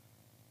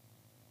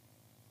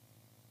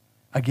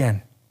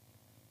 Again,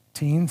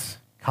 teens,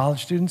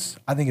 college students,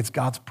 I think it's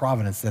God's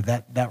providence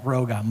that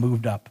row got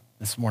moved up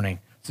this morning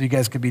so you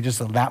guys could be just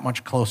that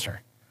much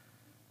closer.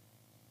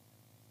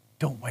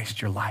 Don't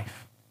waste your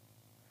life.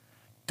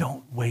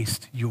 Don't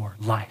waste your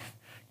life.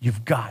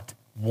 You've got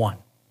one.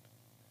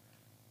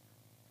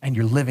 And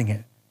you're living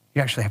it.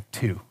 You actually have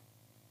two.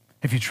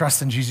 If you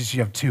trust in Jesus,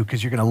 you have two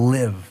because you're going to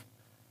live.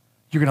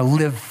 You're going to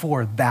live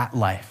for that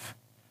life.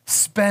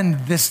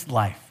 Spend this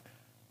life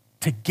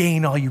to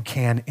gain all you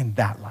can in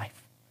that life.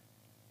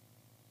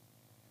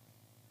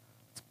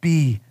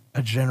 Be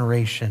a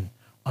generation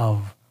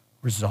of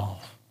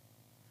resolve.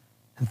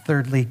 And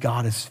thirdly,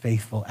 God is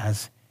faithful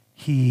as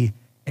he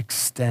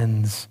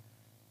extends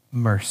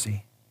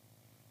mercy.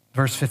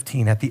 Verse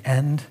 15, at the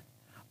end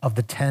of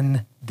the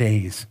 10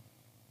 days,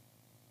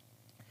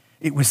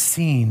 it was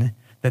seen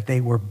that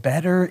they were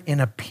better in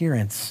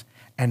appearance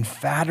and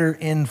fatter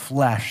in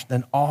flesh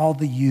than all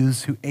the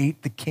youths who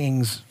ate the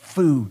king's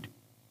food.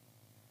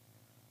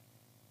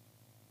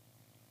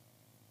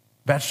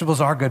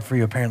 Vegetables are good for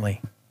you,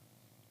 apparently.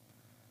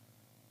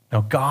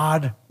 Now,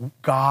 God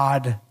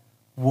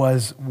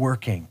was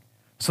working.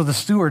 So the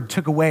steward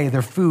took away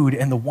their food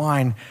and the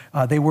wine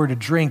they were to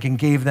drink and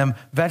gave them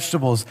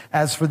vegetables.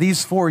 As for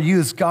these 4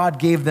 youths, God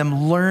gave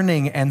them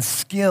learning and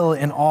skill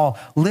in all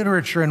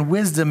literature and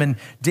wisdom. And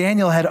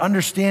Daniel had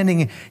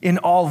understanding in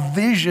all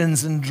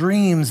visions and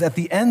dreams. At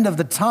the end of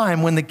the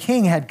time, when the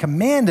king had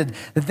commanded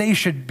that they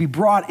should be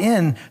brought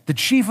in, the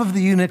chief of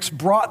the eunuchs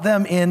brought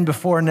them in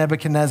before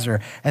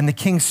Nebuchadnezzar. And the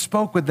king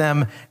spoke with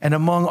them, and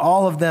among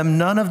all of them,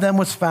 none of them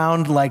was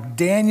found like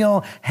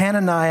Daniel,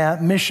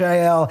 Hananiah,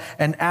 Mishael,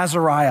 and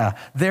Azariah.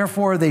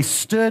 Therefore, they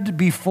stood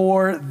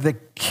before the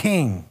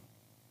king.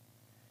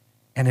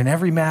 And in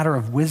every matter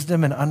of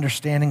wisdom and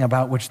understanding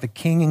about which the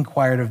king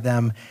inquired of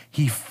them,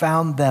 he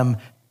found them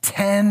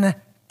 10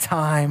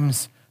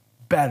 times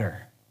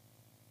better.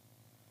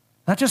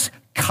 Not just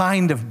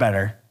kind of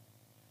better,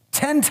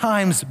 10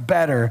 times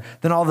better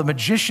than all the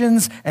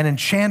magicians and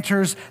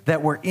enchanters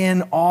that were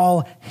in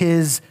all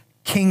his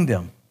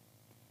kingdom.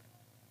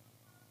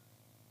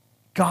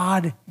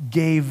 God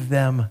gave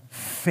them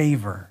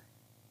favor.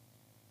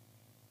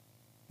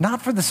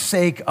 Not for the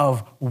sake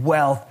of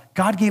wealth.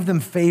 God gave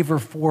them favor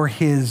for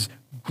his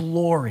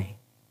glory.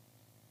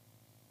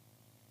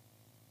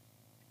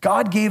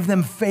 God gave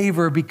them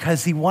favor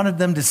because he wanted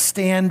them to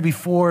stand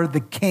before the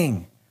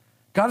king.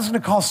 God is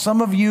going to call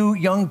some of you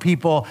young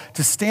people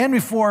to stand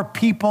before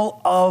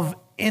people of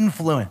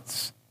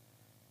influence.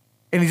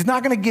 And he's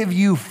not going to give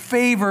you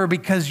favor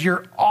because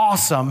you're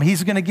awesome.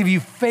 He's going to give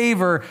you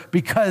favor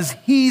because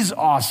he's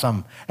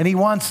awesome. And he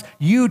wants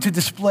you to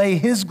display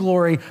his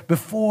glory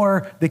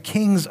before the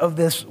kings of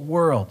this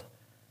world.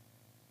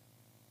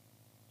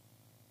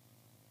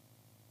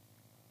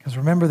 Because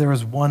remember, there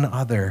was one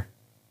other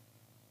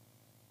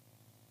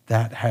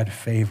that had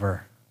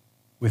favor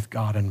with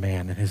God and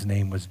man, and his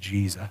name was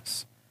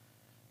Jesus.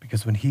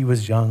 Because when he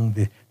was young,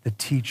 the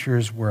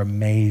teachers were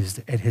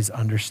amazed at his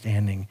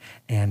understanding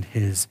and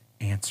his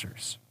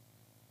answers.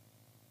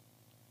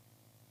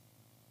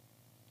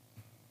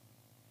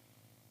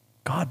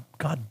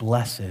 God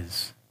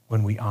blesses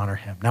when we honor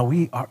him. Now,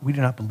 we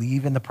do not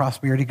believe in the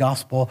prosperity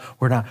gospel.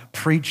 We're not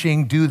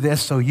preaching, do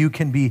this so you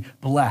can be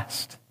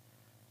blessed.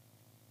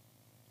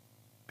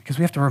 Because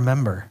we have to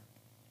remember,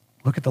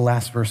 look at the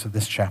last verse of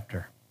this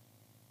chapter.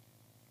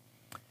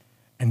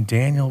 And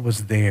Daniel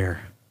was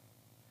there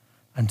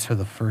until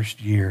the first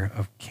year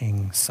of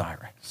King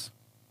Cyrus.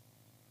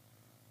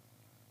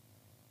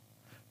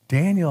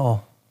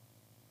 Daniel,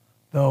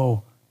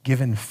 though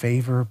given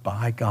favor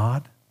by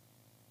God,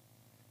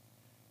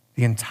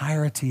 the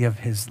entirety of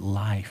his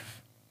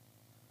life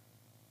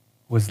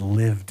was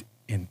lived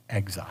in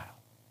exile.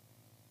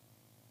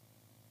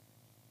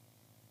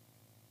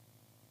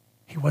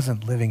 He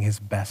wasn't living his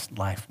best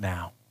life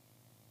now.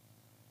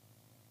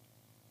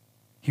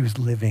 He was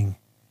living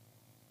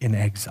in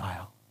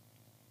exile.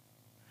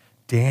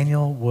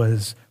 Daniel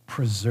was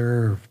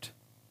preserved,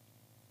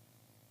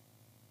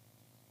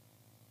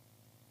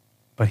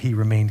 but he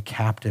remained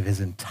captive his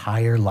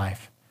entire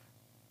life,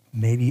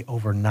 maybe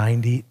over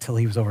 90, till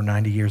he was over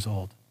 90 years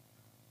old.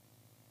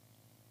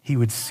 He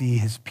would see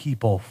his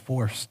people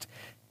forced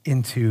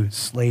into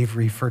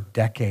slavery for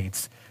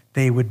decades.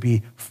 They would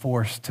be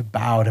forced to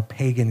bow to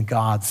pagan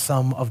gods.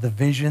 Some of the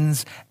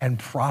visions and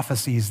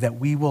prophecies that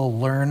we will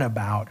learn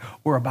about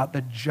were about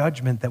the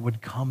judgment that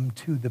would come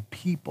to the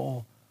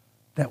people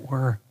that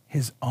were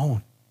his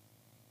own.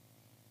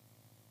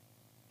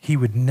 He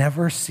would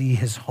never see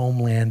his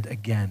homeland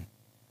again.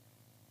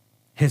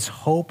 His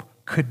hope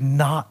could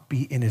not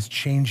be in his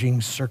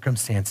changing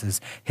circumstances.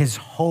 His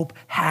hope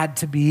had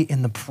to be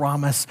in the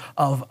promise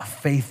of a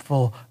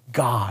faithful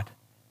God.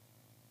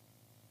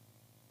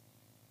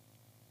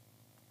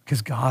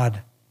 Because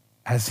God,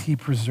 as he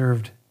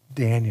preserved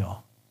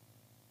Daniel,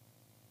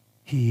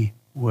 he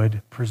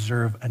would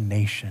preserve a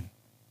nation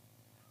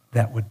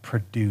that would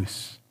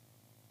produce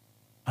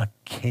a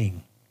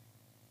king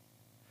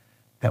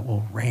that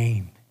will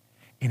reign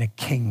in a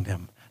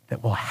kingdom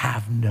that will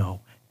have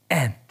no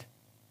end.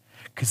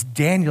 Because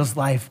Daniel's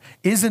life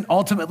isn't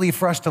ultimately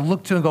for us to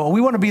look to and go, oh, we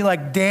want to be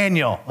like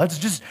Daniel. Let's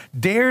just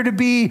dare to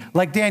be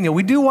like Daniel.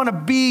 We do want to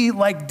be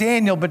like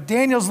Daniel, but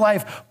Daniel's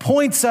life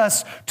points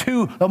us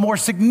to a more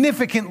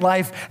significant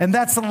life, and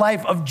that's the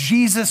life of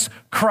Jesus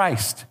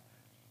Christ,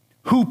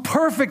 who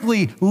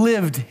perfectly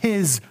lived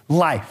his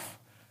life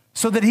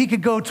so that he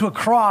could go to a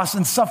cross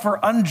and suffer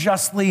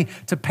unjustly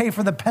to pay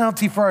for the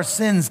penalty for our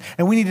sins.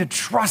 And we need to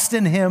trust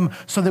in him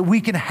so that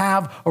we can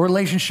have a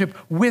relationship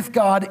with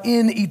God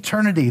in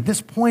eternity. This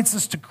points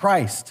us to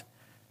Christ.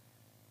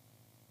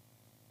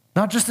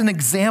 Not just an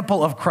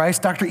example of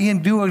Christ. Dr.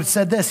 Ian Duo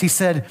said this. He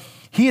said,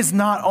 he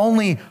not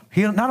only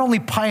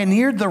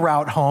pioneered the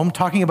route home,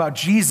 talking about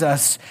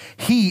Jesus,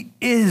 he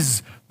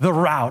is the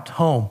route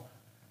home.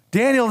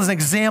 Daniel is an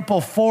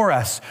example for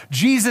us.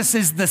 Jesus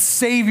is the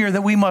Savior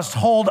that we must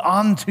hold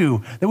on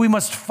to, that we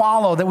must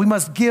follow, that we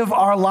must give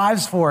our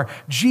lives for.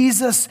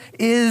 Jesus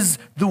is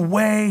the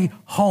way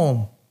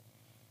home.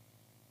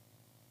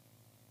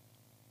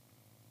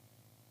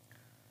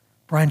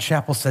 Brian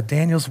Chappell said,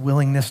 Daniel's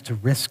willingness to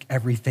risk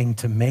everything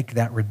to make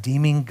that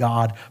redeeming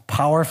God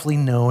powerfully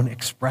known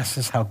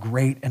expresses how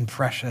great and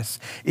precious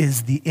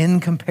is the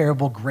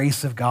incomparable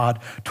grace of God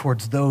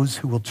towards those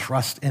who will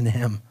trust in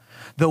him.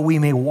 Though we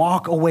may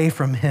walk away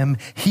from him,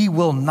 he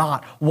will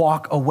not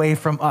walk away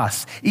from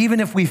us.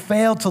 Even if we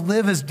fail to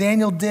live as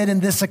Daniel did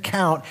in this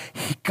account,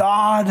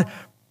 God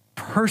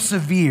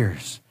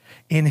perseveres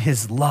in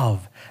his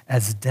love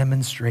as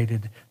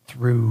demonstrated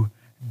through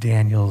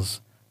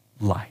Daniel's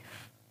life.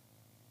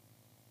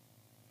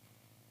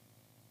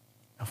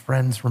 Now,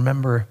 friends,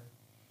 remember,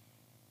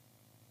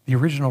 the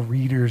original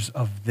readers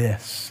of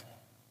this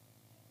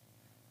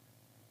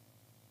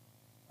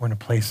were in a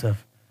place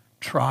of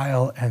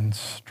trial and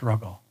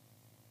struggle.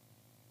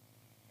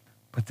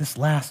 But this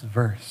last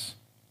verse,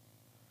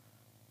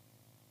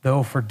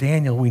 though for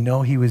Daniel we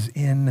know he was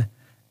in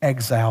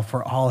exile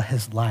for all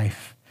his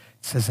life,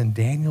 it says, and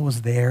Daniel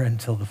was there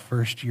until the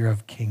first year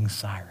of King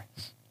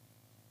Cyrus.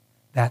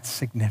 That's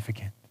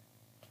significant.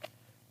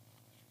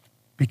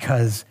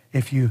 Because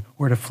if you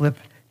were to flip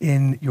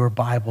in your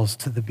Bibles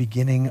to the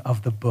beginning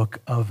of the book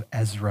of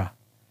Ezra,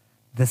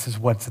 this is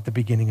what's at the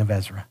beginning of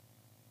Ezra.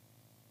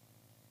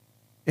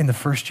 In the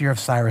first year of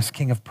Cyrus,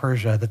 king of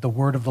Persia, that the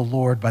word of the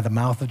Lord by the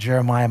mouth of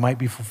Jeremiah might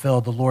be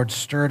fulfilled, the Lord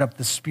stirred up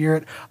the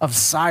spirit of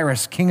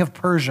Cyrus, king of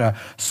Persia,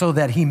 so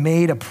that he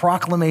made a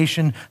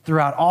proclamation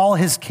throughout all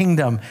his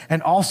kingdom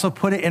and also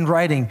put it in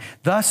writing.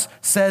 Thus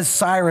says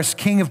Cyrus,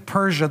 king of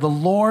Persia, the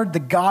Lord, the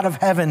God of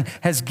heaven,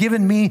 has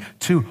given me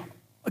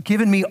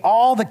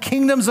all the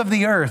kingdoms of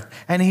the earth,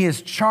 and he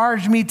has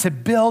charged me to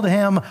build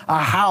him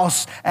a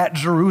house at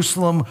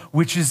Jerusalem,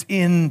 which is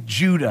in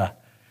Judah.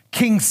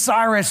 King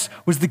Cyrus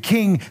was the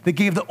king that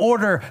gave the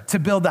order to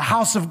build the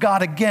house of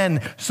God again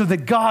so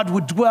that God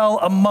would dwell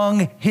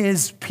among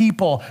his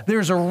people.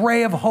 There's a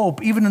ray of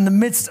hope, even in the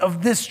midst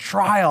of this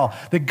trial,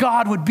 that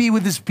God would be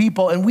with his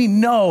people. And we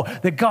know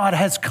that God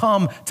has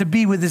come to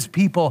be with his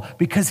people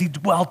because he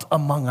dwelt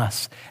among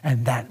us,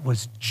 and that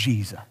was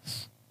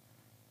Jesus.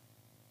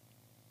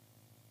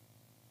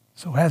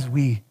 So as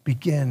we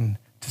begin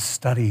to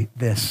study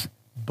this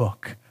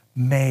book,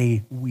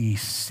 may we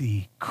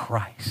see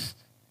Christ.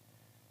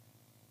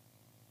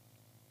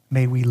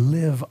 May we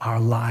live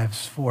our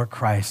lives for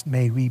Christ.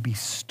 May we be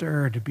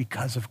stirred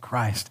because of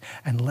Christ.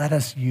 And let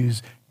us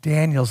use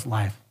Daniel's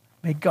life.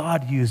 May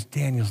God use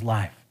Daniel's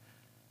life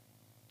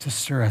to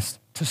stir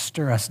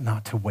us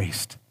not to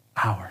waste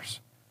ours,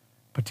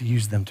 but to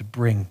use them to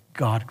bring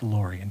God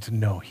glory and to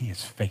know he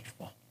is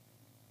faithful.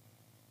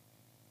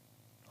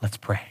 Let's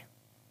pray.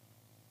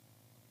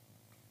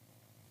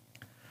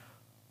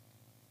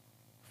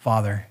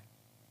 Father,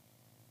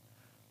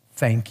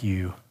 thank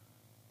you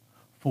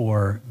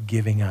for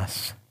giving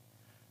us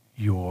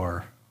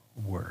your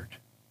word.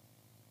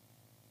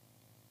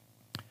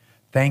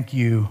 Thank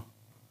you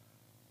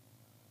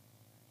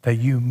that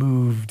you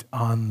moved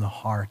on the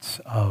hearts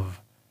of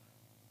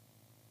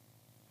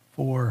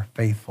 4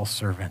 faithful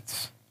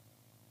servants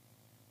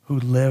who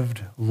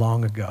lived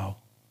long ago,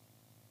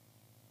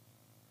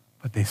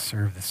 but they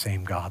serve the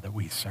same God that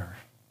we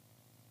serve.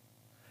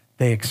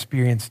 They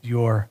experienced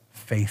your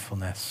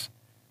faithfulness,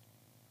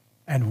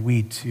 and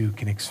we too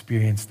can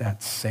experience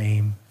that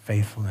same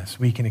faithfulness.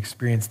 We can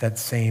experience that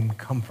same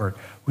comfort.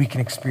 We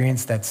can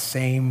experience that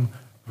same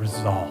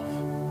resolve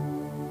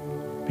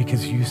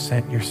because you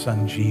sent your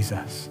son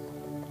Jesus,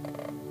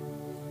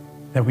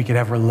 that we could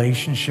have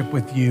relationship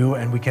with you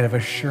and we could have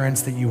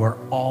assurance that you are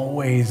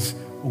always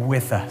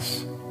with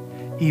us,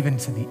 even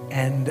to the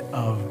end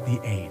of the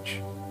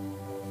age.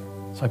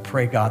 So I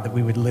pray, God, that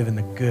we would live in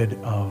the good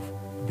of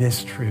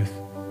this truth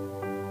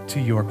to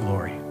your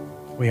glory.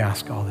 We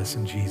ask all this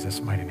in Jesus'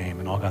 mighty name.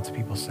 And all God's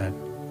people said,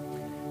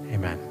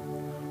 amen.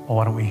 Well,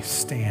 why don't we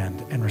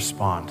stand and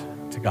respond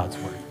to God's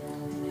word?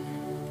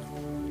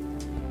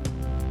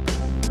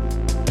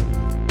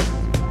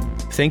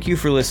 Thank you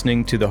for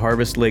listening to the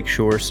Harvest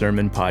Lakeshore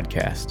Sermon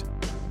Podcast.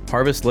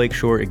 Harvest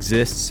Lakeshore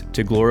exists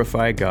to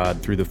glorify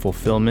God through the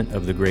fulfillment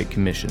of the Great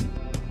Commission.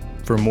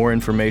 For more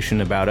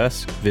information about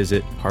us,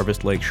 visit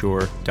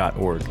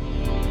harvestlakeshore.org.